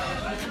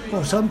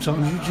 Well,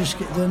 sometimes you just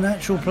get the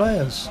natural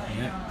players,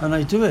 and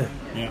they do it.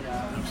 Yeah,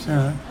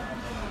 absolutely.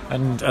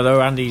 And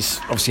although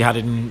Andy's obviously had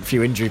a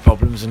few injury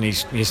problems, and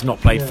he's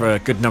not played for a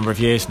good number of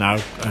years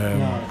now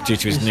due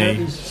to his knee.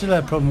 He's still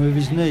had a problem with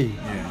his knee.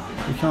 Yeah.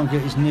 He can't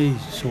get his knee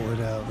sorted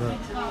out, but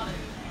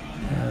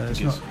it's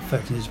not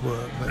affecting his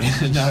work. But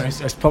no,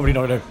 it's probably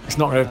not. It's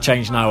not going to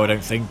change now, I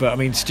don't think. But I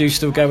mean, Stu's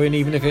still going,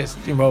 even if it's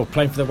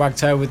playing for the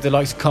Wagtail with the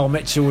likes of Carl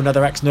Mitchell,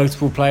 another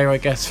ex-notable player, I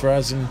guess, for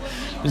us, and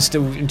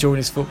still enjoying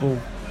his football,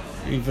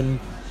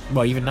 even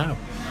now. Yeah.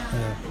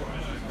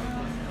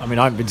 I mean,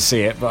 I haven't been to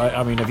see it, but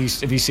I mean, have you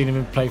seen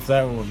him play for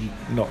there, or have you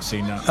not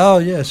seen that? Oh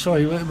yeah,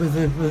 sorry, with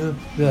the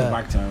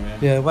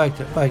Wagtail,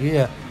 Wagtail,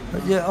 yeah.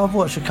 Yeah, I've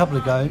watched a couple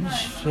of games,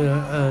 3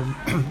 or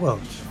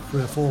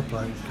 4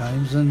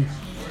 games, and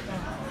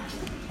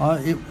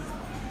I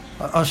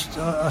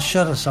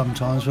shudder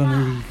sometimes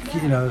when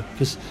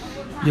because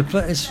you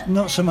play. It's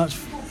not so much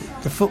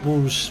the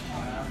football's.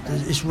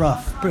 It's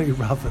rough, pretty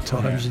rough at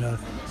times,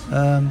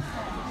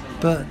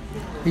 but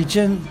he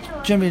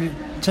generally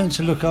tends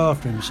to look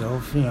after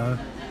himself, and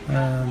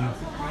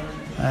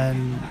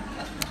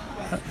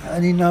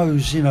he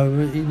knows,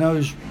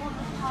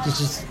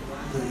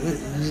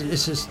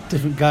 it's a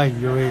different game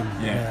you're in.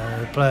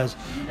 Players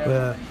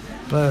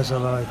are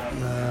like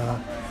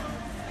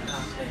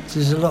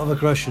there's a lot of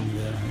aggression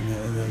there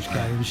in those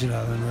games, and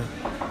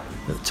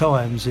at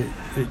times it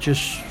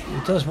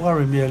does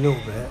worry me a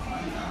little bit.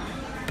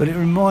 But it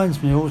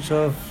reminds me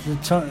also of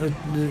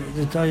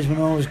the days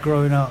when I was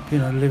growing up,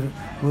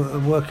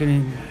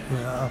 working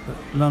up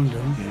at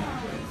London,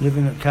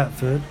 living at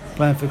Catford,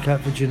 playing for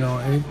Catford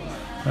United,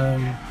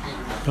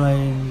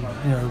 playing,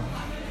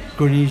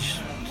 Greenwich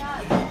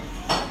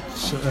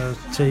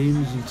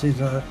teams and things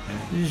like that.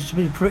 It used to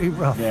be pretty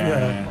rough.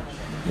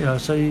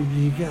 So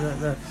you get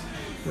that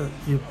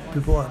you're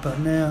brought up, but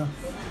now,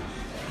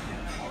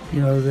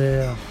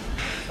 they're,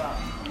 I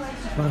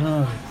don't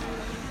know.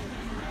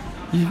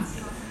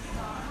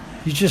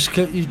 You do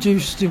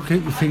still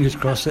keep your fingers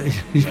crossed that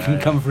he can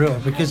come through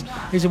it, because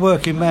he's a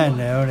working man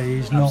now, and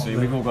he's not.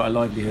 Absolutely, we've all got a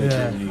livelihood.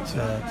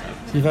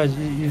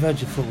 You've had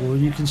your football,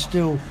 and you can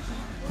still,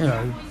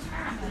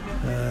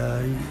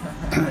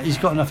 he's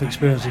got enough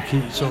experience to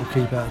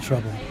keep out of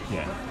trouble.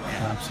 Yeah,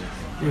 absolutely.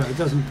 He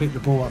doesn't pick the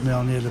ball up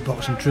now near the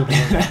box and dribble.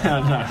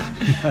 no,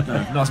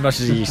 not as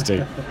much as he used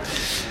to.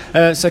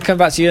 So come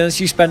back to you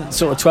spent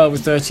sort of 12 or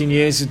 13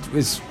 years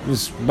with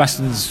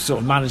Weston's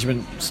sort of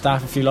management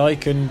staff, if you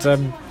like, and I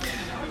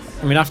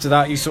mean after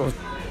that you sort of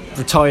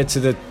retired to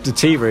the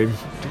tea room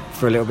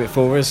for a little bit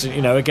for us,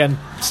 again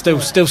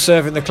still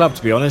serving the club,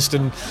 to be honest,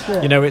 and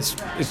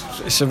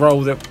it's a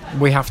role that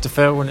we have to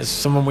fill, and it's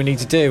someone we need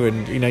to do,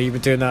 and you've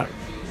been doing that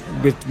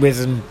with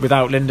and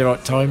without Linda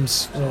at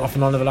times, off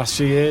and on over the last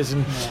few years,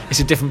 and it's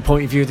a different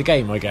point of view of the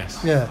game, I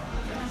guess.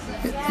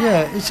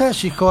 It's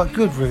actually quite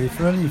good, really,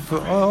 for any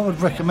I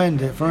would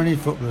recommend it for any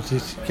footballer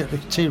to get the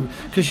team,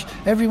 because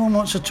everyone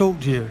wants to talk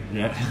to you.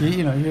 You're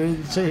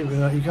in the team,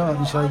 you go out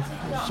and say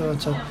so,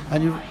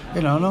 and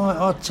and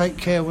I take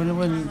care when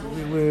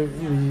we're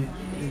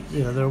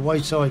they're away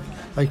side,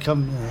 they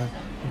come,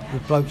 the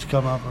blokes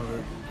come up at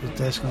the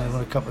desk and they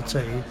want a cup of tea,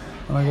 and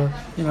I go,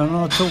 and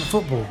I talk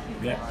football.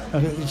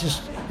 And it's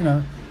just,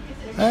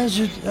 I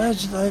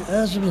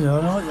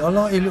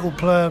like your little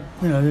player,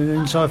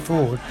 inside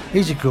forward.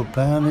 He's a good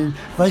player, and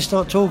they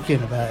start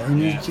talking about it,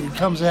 and it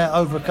comes out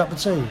over a cup of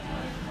tea.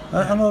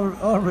 And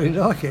I really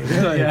like it.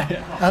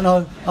 And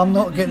I'm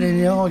not getting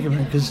any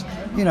argument, because,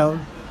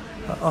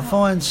 I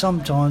find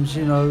sometimes,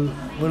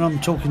 when I'm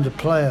talking to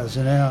players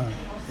in our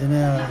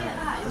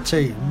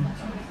team,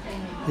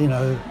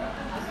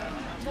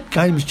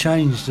 game's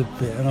changed a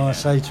bit, and I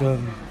say to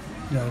them,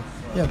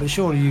 but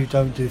surely you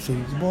don't do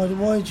things. Why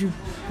did you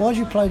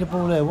play the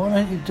ball there? Why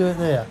don't you do it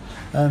there?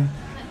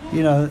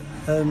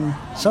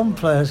 Some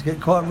players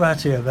get quite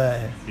ratty about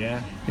it.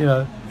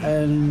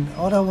 And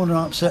I don't want to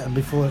upset them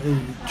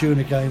during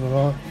a game,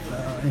 or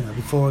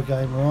before a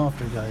game or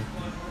after a game.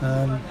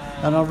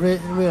 And I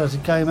realise the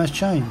game has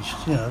changed.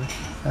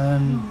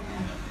 And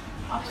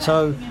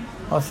so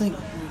I think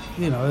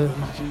being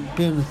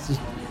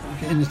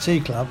in the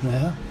tea club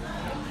now,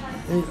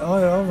 I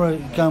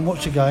go and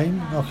watch a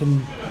game. I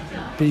can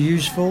be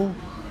useful,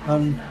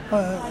 and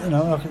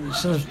I can,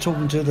 instead of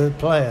talking to the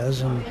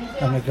players and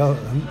a go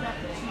at them,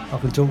 I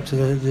can talk to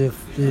the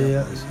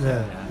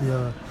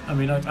I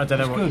mean, I don't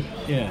know what. good.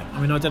 Yeah,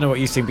 I mean, I don't know what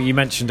you think, but you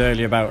mentioned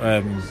earlier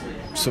about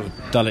sort of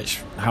Dulwich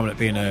Hamlet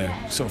being a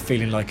sort of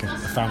feeling like a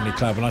family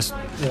club, and I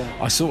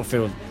sort of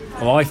feel.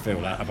 Well, I feel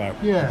that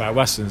about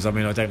Westlands. I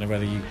mean, I don't know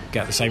whether you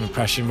get the same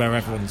impression where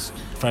everyone's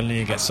friendly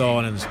and gets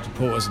on, and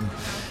supporters,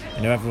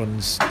 and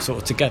everyone's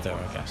sort of together,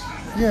 I guess.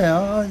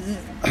 Yeah,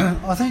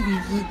 I think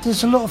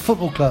there's a lot of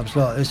football clubs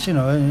like this, in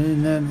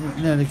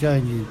and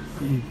again you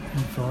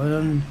find,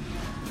 and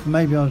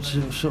maybe I'm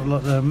sort of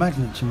like they're a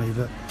magnet to me,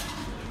 but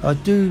I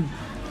do,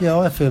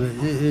 I feel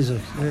it is a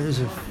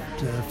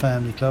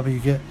family club. You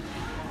get,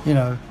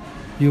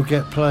 you'll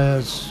get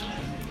players.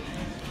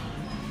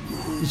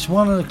 It's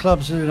one of the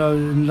clubs,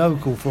 in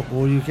local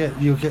football.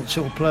 You'll get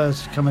sort of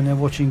players coming there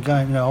watching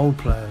game, old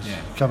players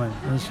coming.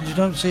 And you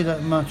don't see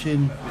that much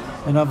in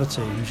other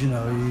teams.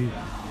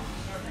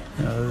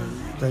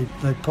 They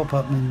pop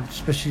up, and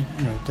especially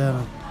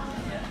down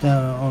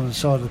on the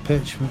side of the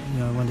pitch,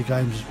 when the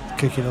game's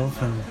kicking off,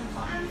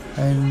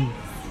 and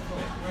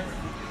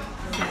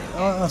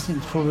I think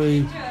it's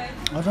probably,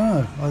 I don't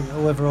know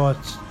whether I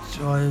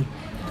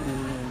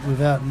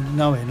without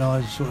knowing,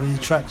 it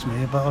attracts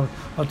me, but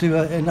I do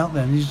end up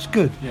there, and it's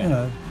good,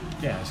 Yeah,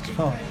 it's good.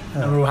 Fine,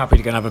 And we're all happy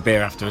to go and have a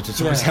beer afterwards. It's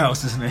always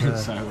else, isn't it?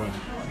 Yeah.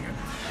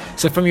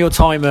 So from your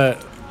time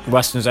at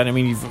Westlands, I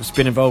mean, you've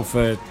been involved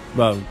for,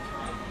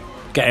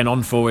 getting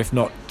on for, if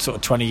not sort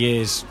of 20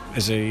 years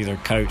as either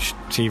coach,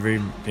 tea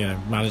room,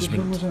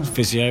 management,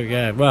 physio.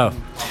 Yeah, well,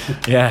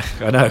 yeah,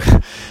 I know.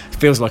 It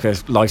feels like a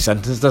life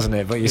sentence, doesn't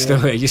it? But you're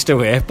still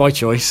here by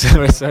choice,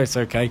 so it's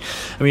okay.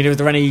 I mean, are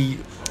there any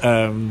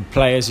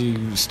players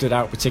who stood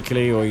out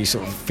particularly, or you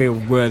sort of feel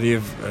worthy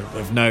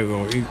of note,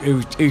 or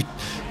who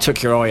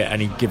took your eye at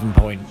any given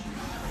point?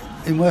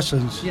 In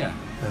Westlands? Yeah.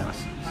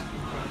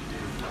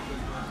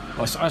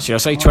 Actually, I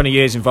say 20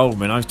 years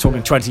involvement. I was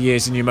talking 20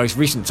 years in your most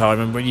recent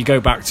time, and when you go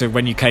back to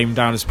when you came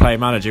down as player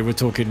manager, we're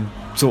talking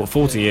sort of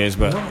 40 years.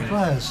 But a lot of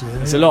players,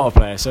 it's a lot of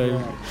players. So,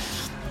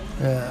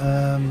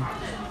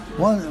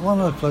 one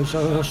of the players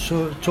I was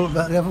talking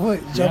about the other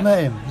week. I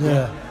met him.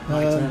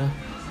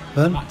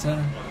 Matt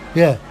Turner.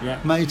 Yeah,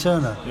 Matty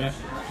Turner. Yeah,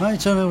 Matty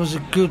Turner was a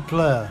good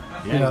player.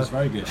 Yeah, he was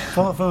very good.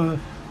 Apart from,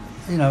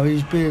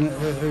 he's been.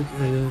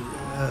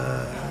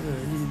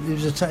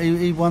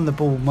 He won the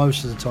ball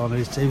most of the time.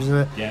 He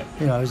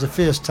was a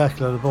fierce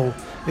tackler of the ball.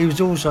 He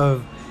was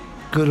also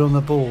good on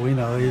the ball. He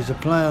was a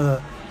player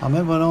that I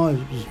remember when I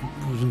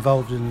was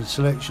involved in the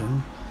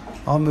selection.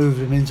 I moved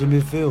him into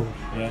midfield.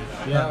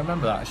 Yeah, I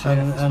remember that.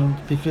 Actually. And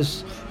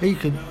because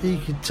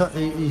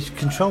his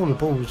control of the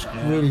ball was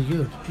really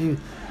good.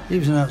 He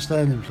was an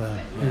outstanding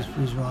player. Yeah.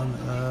 He was one.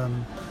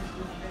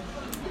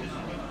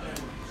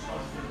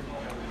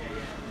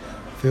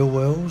 Phil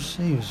Wells,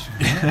 he was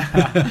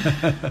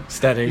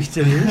steady. He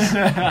still is.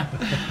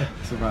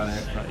 That's about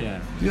it. But yeah.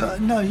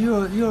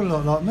 You're a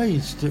lot like me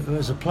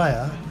as a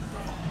player.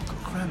 I've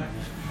got cramp.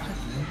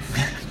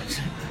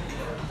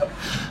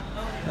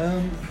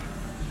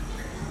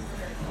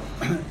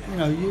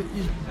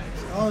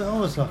 I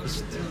was like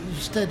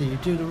steady. You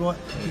do the right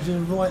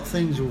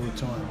things all the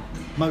time,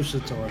 most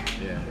of the time.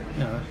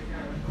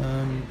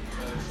 And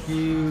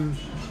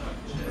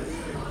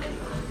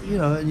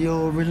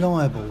you're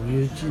reliable.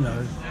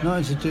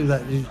 Not to do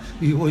that.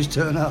 You always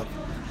turn up.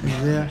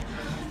 Yeah,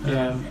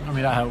 I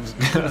mean that helps.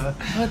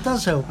 It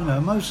does help.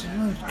 Most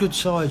good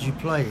sides you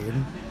play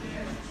in,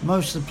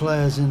 most of the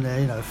players in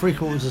there,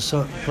 3/4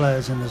 of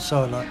players in the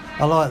side,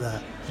 I like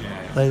that.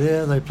 Yeah. They're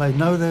there. They play.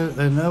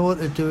 They know what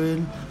they're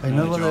doing. They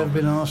know what they've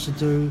been asked to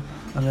do,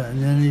 and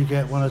then you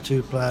get one or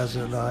two players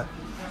that are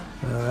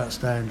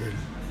outstanding.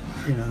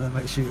 That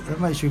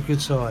makes you a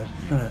good side,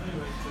 doesn't it?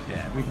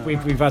 Yeah,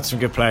 we've had some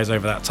good players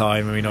over that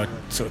time. I mean, I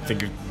sort of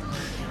think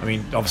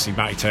obviously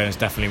Matty Turner's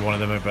definitely one of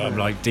them, but I'm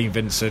like Dean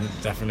Vincent,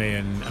 definitely,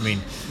 and I mean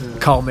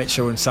Carl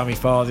Mitchell and Sammy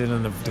Fardin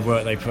and the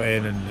work they put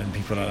in and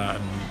people like that,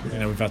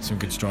 and we've had some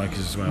good strikers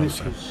as well. Mitch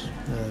so.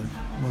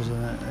 was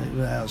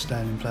an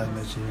outstanding player,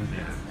 Mitchell.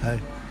 Yeah.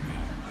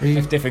 Hey,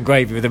 if different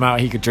gravy with him out,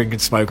 he could drink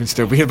and smoke and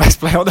still be the best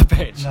player on the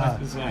pitch. No.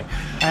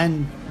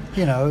 And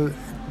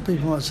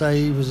people might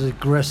say he was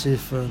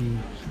aggressive,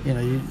 and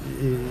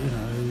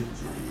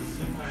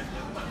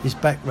his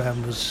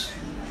background was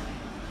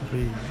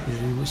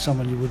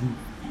someone you wouldn't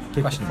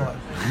pick a fight.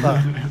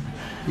 But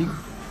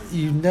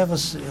you never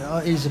see,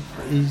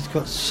 he's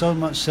got so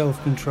much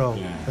self-control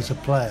as a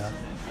player.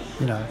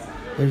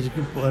 He's a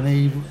good, and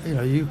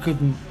you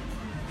couldn't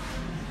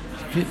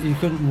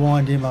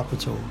wind him up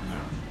at all,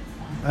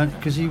 and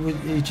because he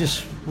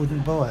just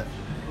wouldn't buy it.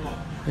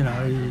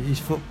 His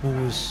football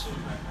was,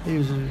 he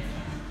was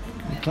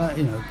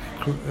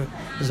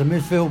as a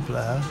midfield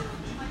player,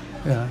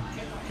 Yeah,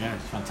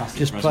 fantastic.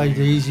 Just played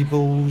the easy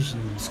balls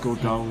and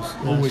scored goals.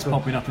 Always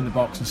popping up in the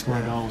box and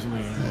scoring goals.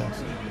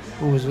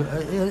 Always, he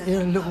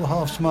had a little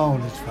half smile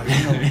on his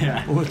face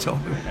all the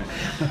time.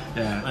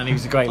 Yeah, and he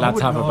was a great lad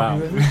to have about.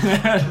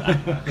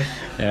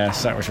 Yeah,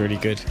 so that was really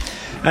good.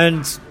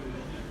 And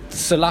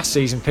so last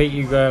season, Pete,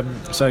 you Bob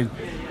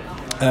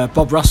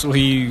Russell, who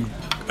you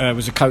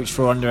was a coach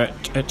for under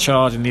at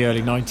Chard in the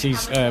early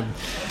 90s.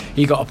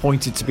 He got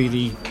appointed to be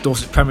the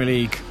Dorset Premier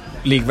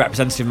League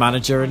representative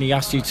manager, and he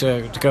asked you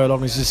to go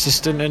along as his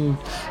assistant, and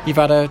you've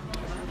had a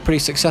pretty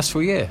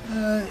successful year.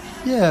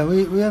 Yeah,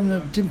 we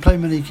didn't play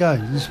many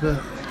games,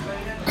 but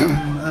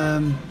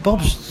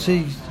Bob's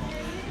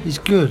he's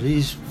good.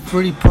 He's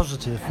really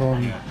positive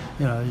on,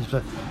 you know,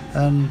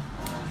 and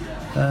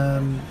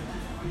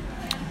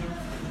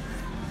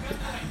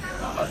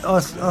I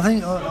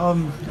think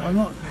I'm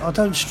not. I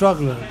don't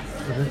struggle with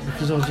it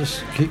because I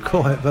just keep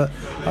quiet. But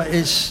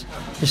it's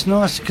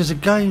nice because the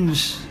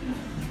games,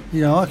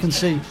 you know, I can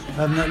see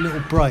having that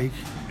little break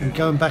and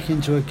going back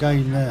into a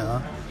game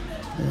now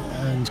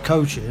and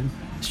coaching.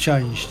 It's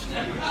changed.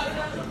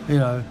 You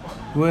know,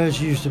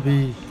 whereas you used to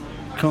be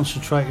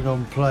concentrated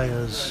on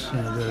players,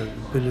 you know, their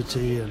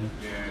ability and,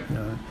 you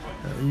know,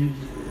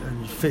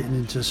 and fitting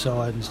into a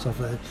side and stuff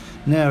like that.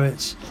 Now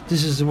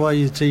this is the way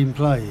your team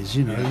plays.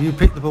 You know, you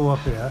pick the ball up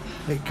here,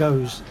 it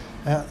goes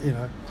out, you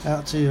know,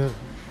 out to your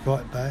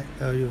right back.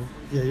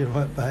 Your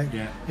right back.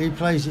 Yeah. He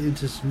plays it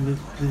into the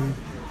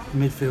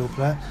midfield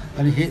player,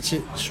 and he hits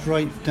it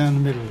straight down the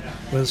middle,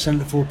 where the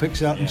centre forward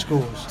picks it up and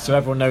scores. So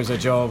everyone knows their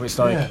job. It's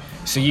like,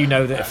 so you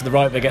know that if the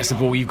right back gets the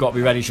ball, you've got to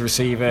be ready to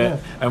receive it,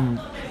 and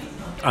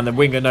the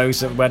winger knows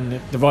that when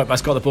the right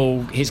back's got the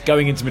ball, he's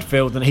going into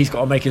midfield, and he's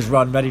got to make his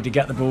run ready to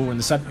get the ball in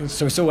the centre.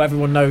 So it's all,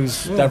 everyone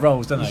knows their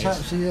roles, don't they?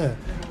 Absolutely, yeah.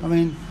 I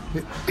mean,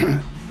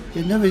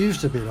 it never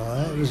used to be like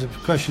that. It was a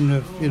question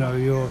of, you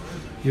know,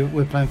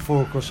 we're playing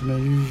four across the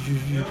middle.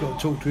 You've got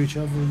to talk to each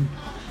other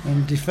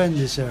and defend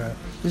this area.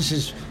 This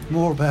is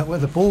more about where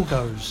the ball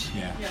goes,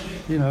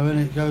 you know, and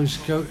it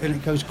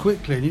goes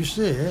quickly, and you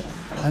see it,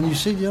 and you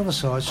see the other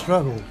side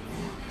struggle,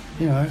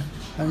 you know,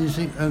 and you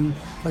think, and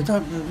they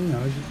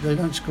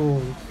don't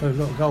score a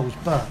lot of goals,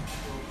 but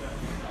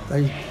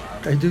they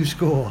do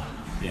score,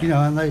 you know,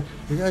 and they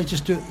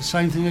just do the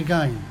same thing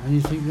again, and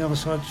you think the other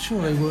side,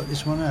 sure, they work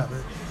this one out,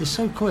 but it's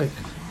so quick.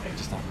 It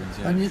just happens,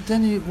 and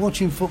then you're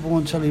watching football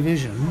on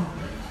television,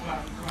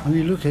 and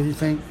you look at it, you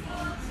think,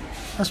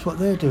 that's what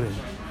they're doing.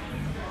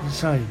 The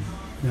same,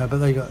 you know, but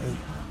they got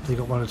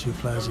one or two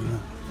players in there.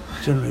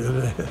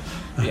 Generally,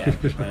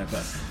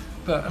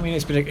 but I mean,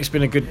 it's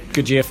been a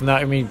good year from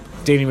that. I mean,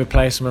 dealing with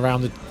players from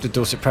around the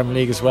Dorset Premier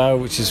League as well,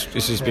 which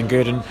has been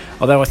good. And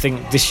although I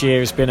think this year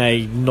has been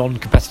a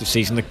non-competitive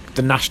season,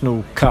 the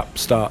National Cup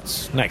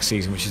starts next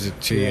season, which is a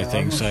 2-year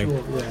thing.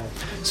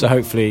 So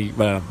hopefully,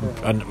 well,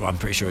 I'm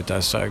pretty sure it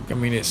does. So I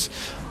mean,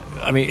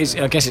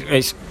 I guess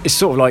it's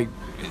sort of like.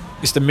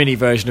 It's the mini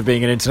version of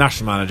being an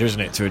international manager,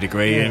 isn't it, to a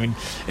degree? Yeah. I mean,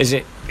 is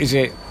it?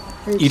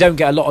 You don't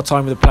get a lot of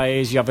time with the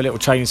players. You have a little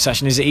training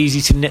session. Is it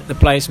easy to knit the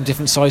players from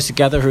different sides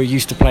together who are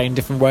used to playing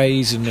different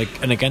ways and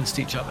against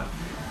each other?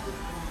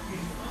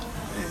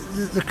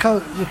 The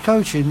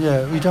coaching,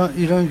 yeah. You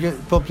don't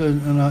get Bob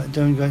and I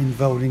don't get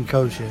involved in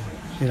coaching.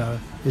 You know,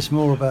 it's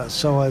more about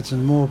sides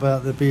and more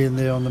about the being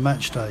there on the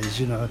match days.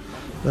 You know,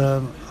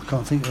 I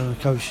can't think of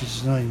the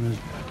coach's name.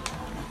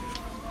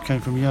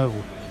 Came from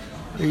Yeovil.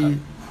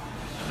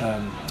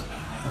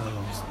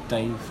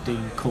 Dave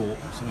Dean Court,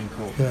 something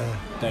Court. Yeah.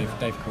 Dave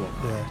Court.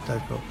 Yeah,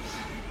 Dave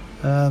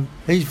Court.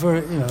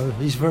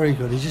 He's very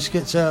good. He just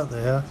gets out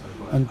there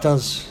and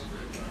does.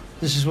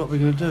 This is what we're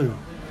going to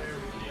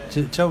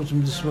do. Tells them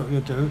this is what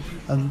we're going to do,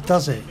 and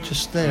does it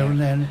just there and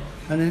then,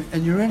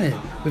 and you're in it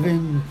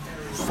within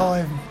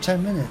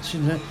 5-10 minutes.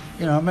 You know,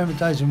 I remember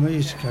days when we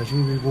used to coach.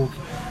 We'd be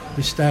walking,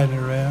 we'd standing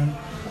around,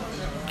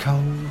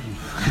 cold.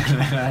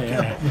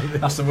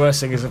 That's the worst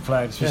thing as a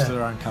player. It's just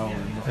around cold.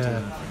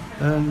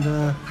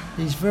 And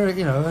he's very,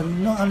 you know,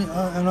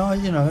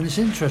 and it's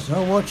interesting.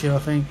 I watch it. I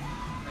think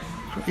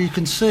you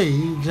can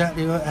see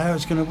exactly how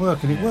it's going to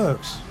work, and it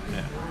works.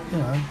 You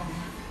know,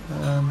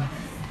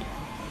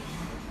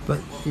 but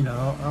you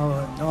know,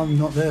 I'm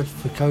not there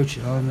for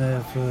coaching. I'm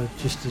there for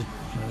just to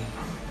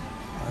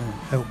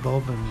help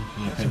Bob and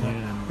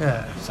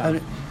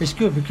it's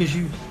good because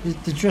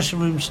the dressing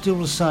room's still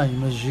the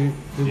same as it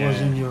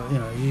was in your, you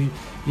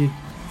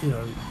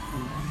know,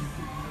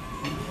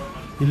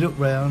 you look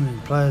round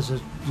and players are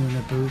doing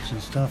their boots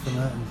and stuff and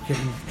that and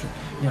getting,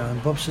 you know,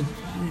 and Bob said,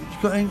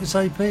 "You've got anything to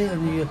say, Pete?"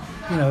 And you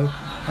know,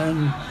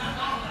 and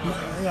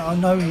I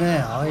know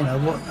now, you know,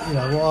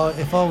 what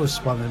if I was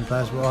one of them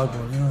players, what I'd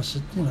want. You know, I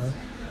said, you know,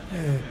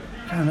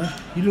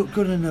 you look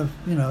good in the,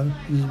 you know,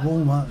 these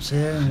warm-ups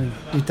here, and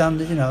we've done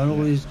it, you know, and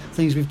all these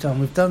things we've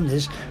done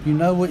this. You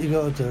know what you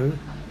got to do.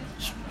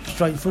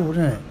 Straightforward,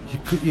 isn't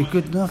it? You're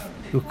good enough.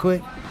 You're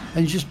quick,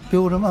 and you just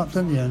build them up,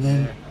 don't you? And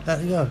then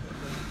out you go.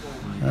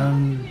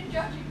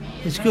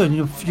 It's good,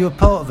 and you're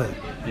part of it.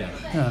 Yeah,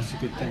 it's a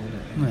good thing,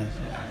 isn't it?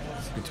 Yeah.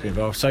 It's good to be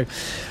involved. So,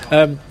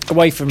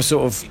 away from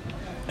sort of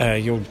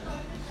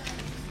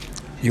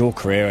your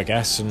career, I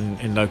guess,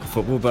 in local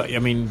football, but I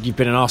mean, you've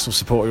been an Arsenal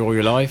supporter all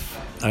your life,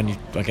 and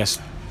I guess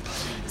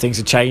things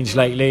have changed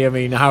lately. I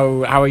mean,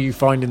 how are you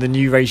finding the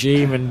new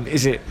regime, and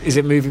is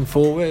it moving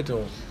forward?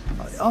 Or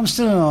I'm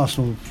still an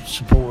Arsenal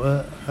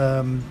supporter.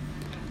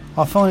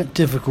 I find it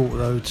difficult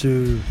though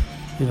to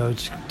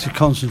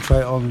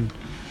concentrate on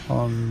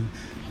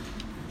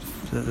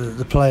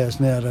the players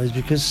nowadays,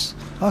 because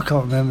I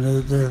can't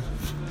remember the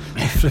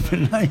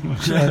flipping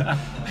names.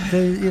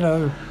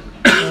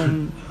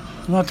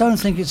 And I don't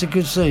think it's a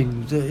good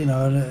thing that,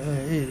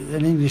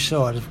 an English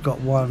side have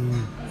got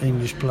one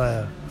English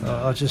player.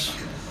 I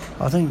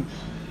think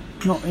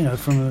not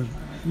from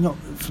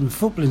the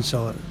footballing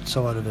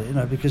side of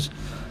it, because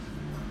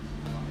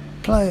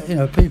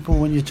people,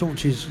 when you talk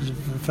to your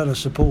fellow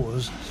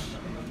supporters,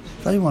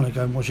 they want to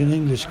go and watch an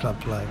English club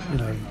play,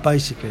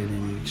 basically an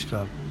English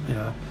club,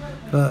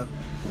 but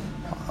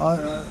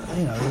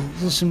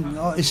there's some.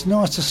 It's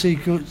nice to see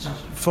good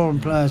foreign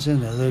players in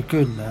there. They're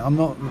good now.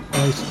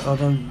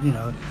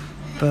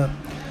 But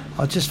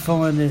I just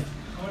find it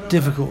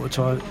difficult to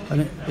try,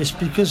 and it's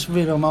because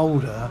really I'm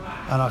older,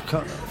 and I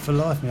can't, for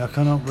life of me, I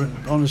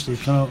honestly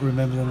cannot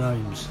remember the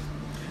names.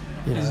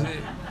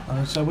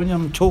 And so when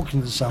I'm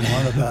talking to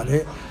someone about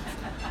it,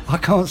 I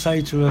can't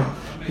say to them,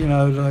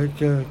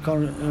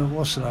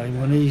 what's the name,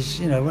 when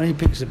he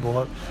picks the ball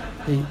up,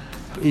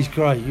 he's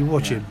great. You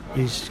watch him.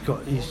 He's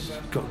got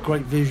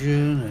great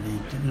vision,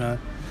 and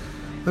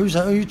who's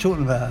that? Who are you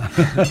talking about?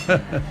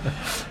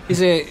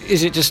 Is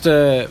it just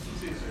the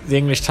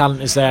English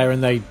talent is there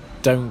and they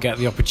don't get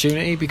the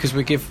opportunity? Because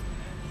we give,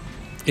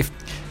 if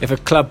a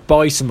club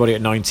buys somebody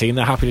at 19,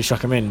 they're happy to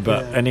chuck them in,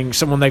 but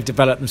someone they've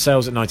developed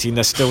themselves at 19,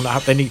 they're still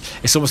not.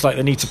 It's almost like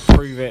they need to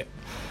prove it.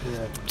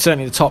 Yeah.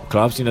 Certainly the top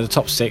clubs, the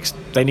top 6,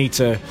 they need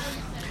to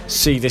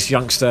see this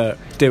youngster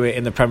do it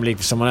in the Premier League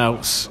for someone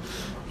else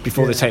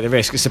before they take the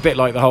risk. It's a bit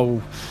like the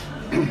whole,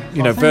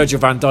 Virgil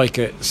van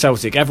Dijk at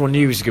Celtic. Everyone knew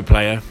he was a good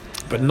player,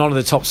 but none of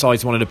the top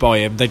sides wanted to buy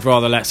him. They'd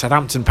rather let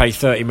Southampton pay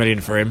 30 million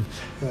for him,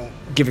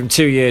 give him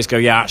 2 years, go,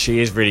 actually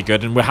he is really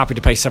good, and we're happy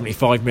to pay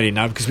 75 million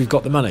now because we've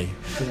got the money.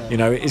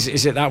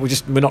 Is it that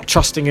we're not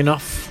trusting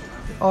enough?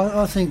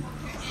 I think,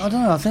 I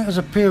don't know, I think there's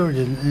a period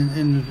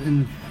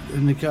in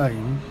the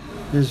game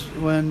is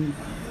when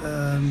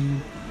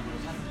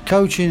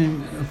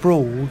coaching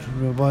abroad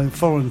by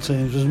foreign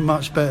teams was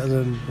much better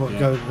than what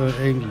goes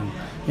to England,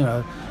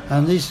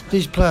 and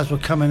these players were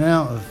coming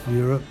out of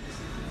Europe,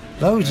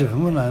 loads of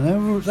them, weren't they?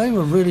 And they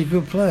were really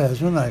good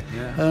players, weren't they?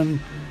 Yeah.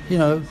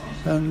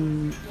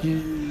 And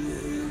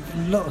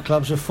a lot of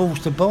clubs are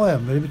forced to buy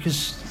them, really,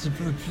 because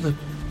the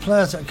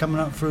players that are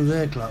coming up through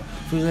their club,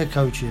 through their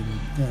coaching.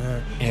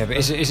 But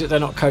is it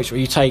they're not coached?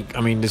 Well, you take,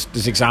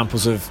 there's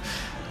examples of,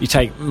 you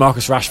take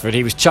Marcus Rashford.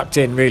 He was chucked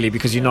in really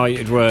because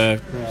United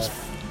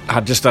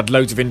had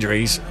loads of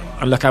injuries,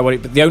 and look how well.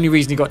 But the only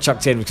reason he got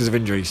chucked in was because of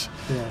injuries,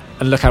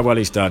 and look how well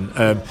he's done.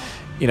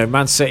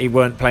 Man City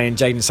weren't playing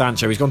Jadon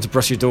Sancho. He's gone to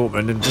Borussia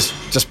Dortmund and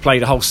just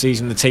played a whole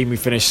season. The team, we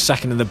finished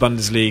second in the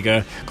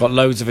Bundesliga, got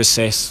loads of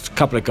assists, a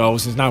couple of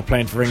goals, and is now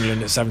playing for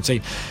England at 17.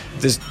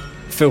 There's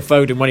Phil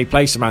Foden, when he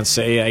plays for Man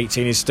City at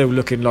 18, is still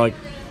looking like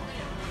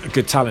a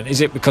good talent. Is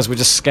it because we're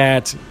just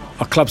scared?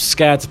 Our club's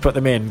scared to put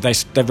them in. They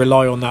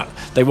rely on that.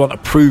 They want a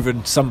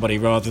proven somebody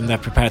rather than they're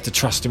prepared to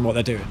trust in what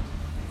they're doing.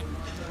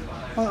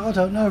 I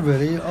don't know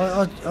really.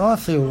 I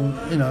feel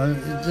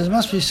there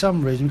must be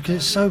some reason, because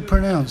it's so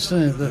pronounced,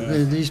 isn't it,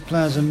 that these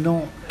players are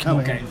not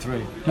coming, not getting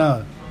through.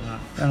 No.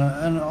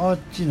 And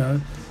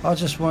I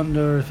just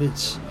wonder if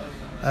it's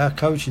our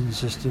coaching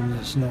system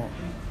that's not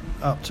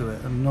up to it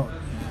and not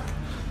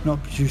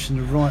producing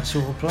the right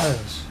sort of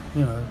players.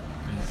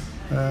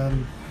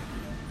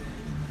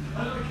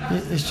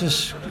 It's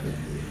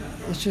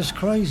just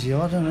crazy.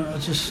 I don't know.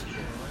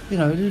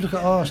 You look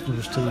at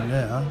Arsenal's team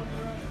now.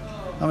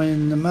 I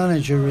mean, the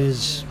manager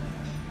is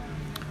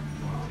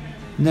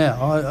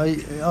now.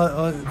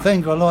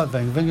 Wenger. I like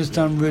Wenger. Wenger's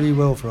done really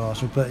well for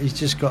Arsenal, but he's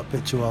just got a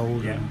bit too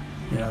old, and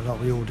like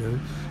we all do,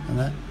 and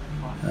that.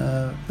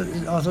 But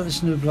I thought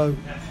this new bloke,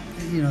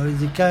 they're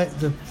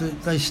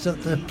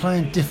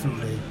playing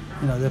differently.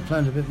 They're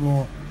playing a bit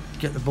more.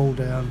 Get the ball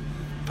down,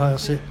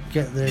 pass it,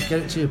 get there, get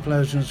it to your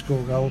players and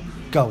score a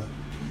goal.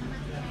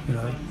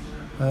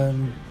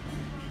 And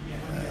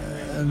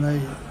they.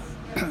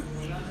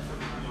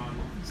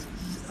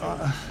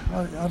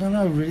 I don't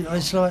know really.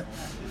 It's like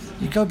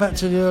you go back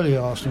to the early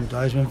Arsenal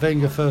days when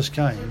Wenger first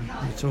came.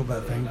 You talk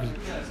about Wenger,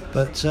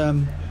 but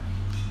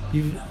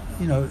he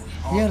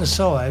had a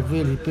side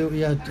really built.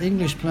 He had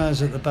English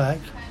players at the back.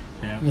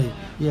 Yeah.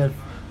 He had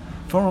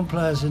foreign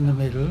players in the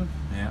middle,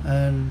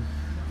 and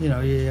he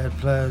had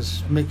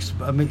players a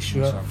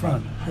mixture up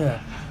front.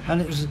 Yeah,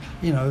 and it was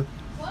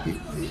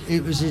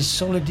it was his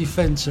solid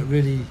defence that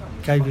really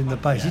gave him the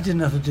base. He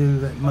didn't have to do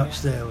that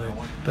much there,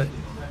 but.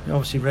 He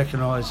obviously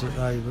recognised that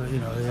they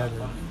had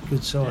a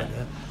good side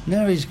there.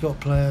 Now he's got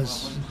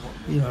players,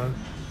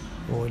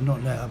 or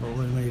not now, but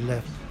when he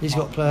left, he's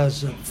got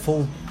players at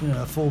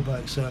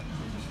fullbacks that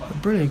are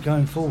brilliant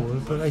going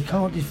forward, but they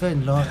can't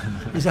defend like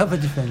his other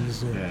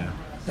defenders do. Yeah.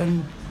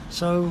 And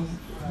so,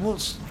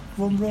 what's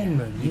wrong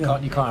then? You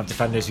can't have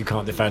defenders who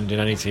can't defend in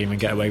any team and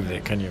get away with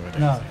it, can you?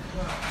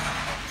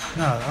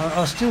 No,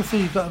 I still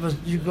feel you've got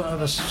to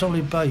have a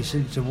solid base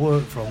to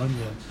work from, haven't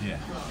you?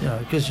 Yeah.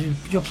 Because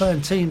you're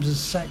playing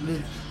teams that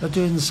are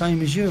doing the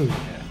same as you.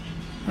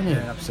 Yeah, you?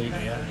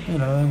 Absolutely. Yeah.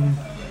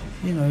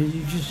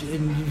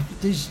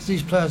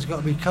 These players have got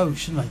to be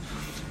coached, haven't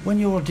they? when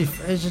you're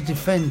as a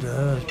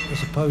defender,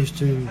 as opposed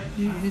to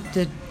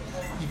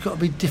you've got to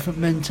be different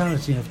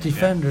mentality. If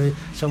defender,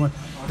 someone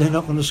they're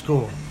not going to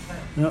score.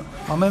 You know,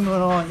 I remember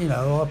when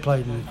I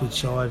played in a good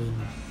side, and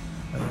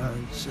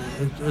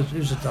it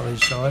was a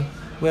Dulwich side.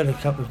 We had a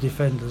couple of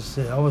defenders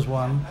there. I was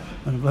one,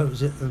 and a bloke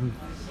was it.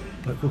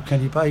 Bloke called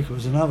Kenny Baker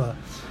was another,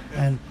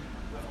 and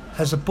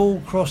as the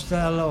ball crossed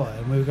our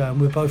line, we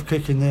were both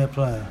kicking their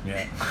player.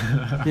 Yeah.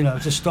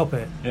 To stop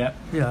it. Yeah.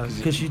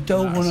 Because you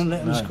don't want to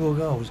let them score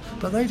goals.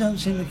 But they don't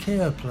seem to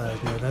care,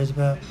 players nowadays,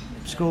 about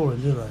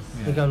scoring, do they?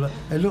 Yeah. They go,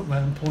 they look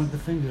round and point the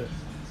finger.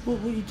 What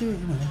are you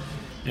doing?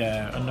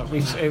 Yeah, and we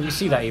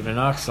see that even in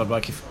our club. I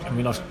can't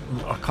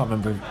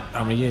remember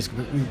how many years ago,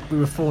 but we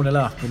were 4-0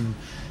 up and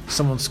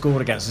someone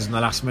scored against us in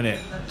the last minute.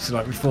 So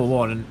we're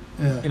 4-1,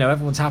 and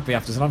everyone's happy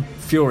after. And I'm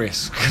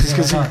furious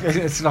because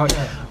it's like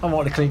I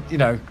want to clean,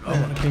 I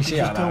want to clean sheet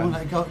out.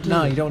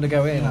 No, you don't want to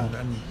go in,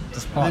 and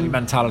that's partly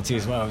mentality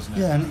as well, isn't it?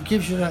 Yeah, and it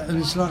gives you that, and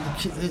it's like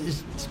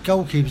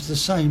goalkeepers the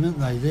same, aren't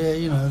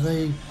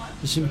they?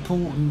 It's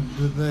important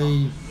that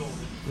they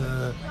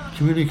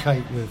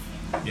communicate with.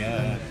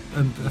 Yeah,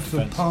 and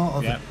feel part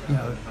of it.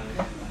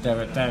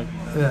 They're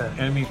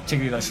I mean,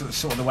 particularly like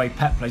sort of the way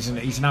Pep plays, and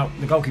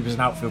the goalkeeper's an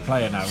outfield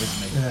player now,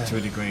 isn't he? To a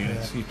degree,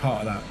 he's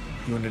part of that.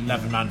 You're an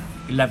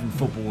 11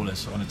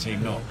 footballers on a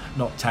team,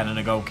 not 10 and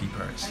a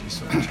goalkeeper. It's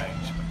sort of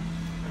changed.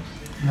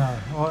 No,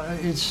 I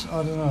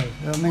don't know.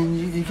 I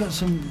mean, you got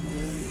some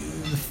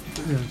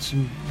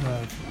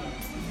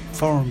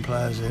foreign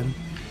players in.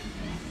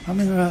 I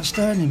mean, they're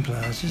outstanding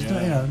players. You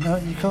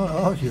can't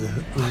argue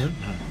with them,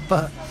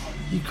 but.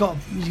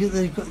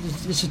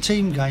 It's a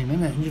team game,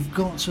 isn't it? And you've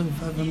got to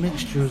have a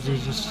mixture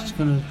that's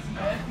going to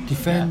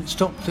defend,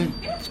 stop the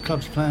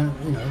clubs playing,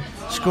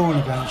 scoring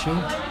against you.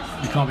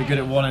 You can't be good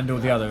at one end or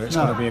the other. It's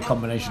got to be a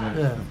combination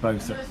of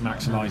both that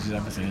maximises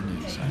everything,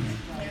 isn't it? So.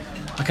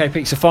 Okay,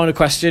 Pete, so final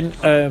question.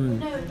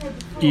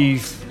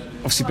 You've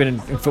obviously been in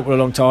football a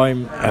long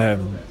time.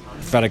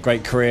 You've had a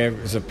great career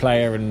as a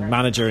player and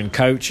manager and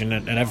coach and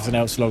everything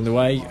else along the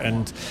way.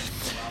 And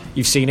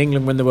you've seen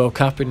England win the World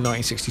Cup in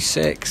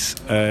 1966.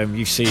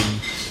 You've seen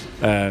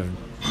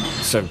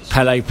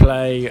Pelé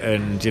play,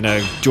 and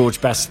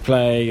George Best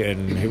play,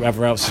 and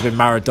whoever else has been,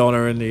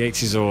 Maradona in the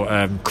 80s, or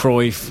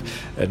Cruyff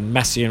and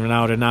Messi and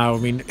Ronaldo now. I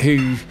mean,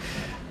 who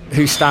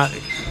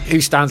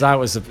stands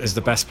out as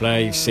the best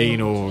player you've seen,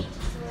 or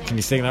can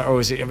you think that, or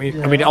is it? I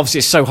mean, obviously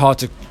it's so hard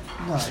to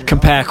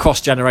compare cross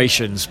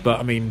generations, but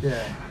I mean,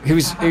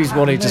 who's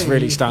one who just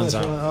really stands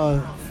out?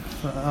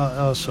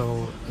 I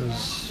saw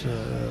as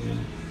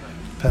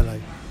Pelé.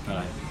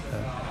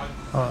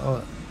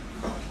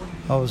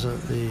 I was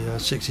at the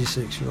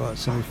 66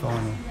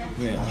 semi-final.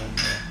 Yeah.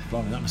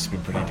 That must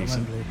have been pretty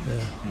decent.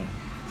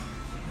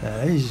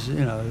 He's,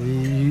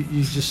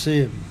 you just see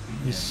him.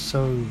 He's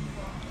so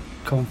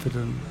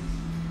confident.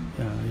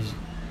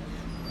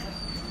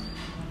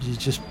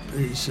 It's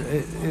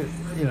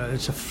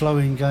a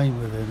flowing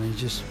game with him. He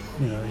just,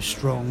 he's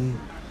strong.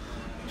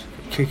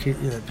 Kicking,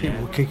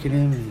 people kicking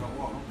him.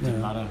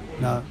 Doesn't matter.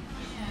 No,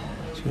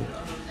 it's good.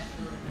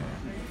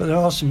 But there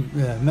are some.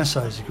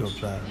 Messi's a good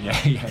player. Yeah,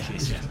 he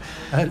is. Yeah.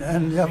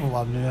 And the other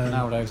one,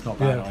 Ronaldo's not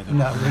bad either.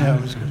 No,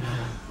 Ronaldo's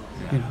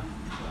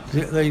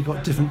good. They've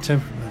got different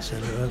temperaments.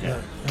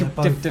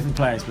 Different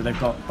players, but they've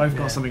both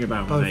got something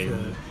about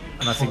them.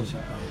 And I think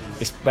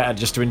it's better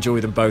just to enjoy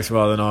them both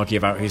rather than argue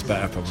about who's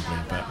better, probably.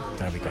 But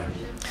there we go.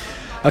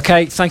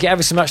 Okay, thank you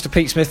ever so much to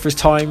Pete Smith for his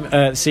time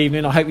this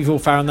evening. I hope you've all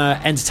found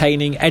that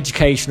entertaining,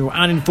 educational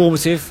and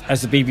informative,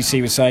 as the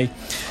BBC would say.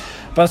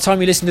 By the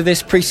time you listen to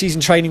this,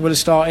 pre-season training will have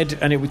started,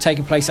 and it will be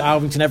taking place at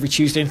Alvington every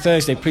Tuesday and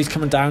Thursday. Please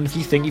come down if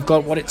you think you've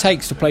got what it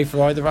takes to play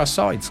for either of our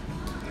sides.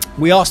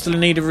 We are still in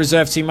need of a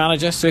reserve team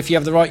manager, so if you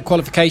have the right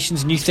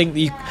qualifications and you think that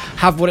you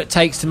have what it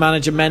takes to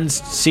manage a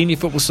men's senior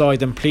football side,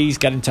 then please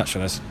get in touch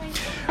with us.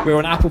 We're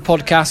on Apple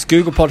Podcasts,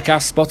 Google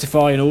Podcasts,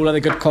 Spotify and all other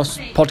good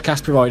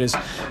podcast providers.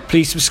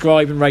 Please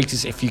subscribe and rate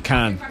us if you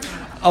can.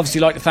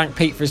 Obviously, like to thank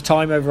Pete for his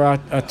time over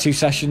our 2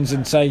 sessions,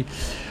 and say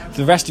for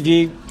the rest of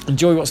you,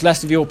 enjoy what's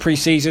left of your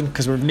pre-season,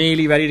 because we're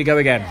nearly ready to go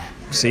again.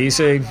 See you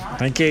soon.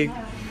 Thank you.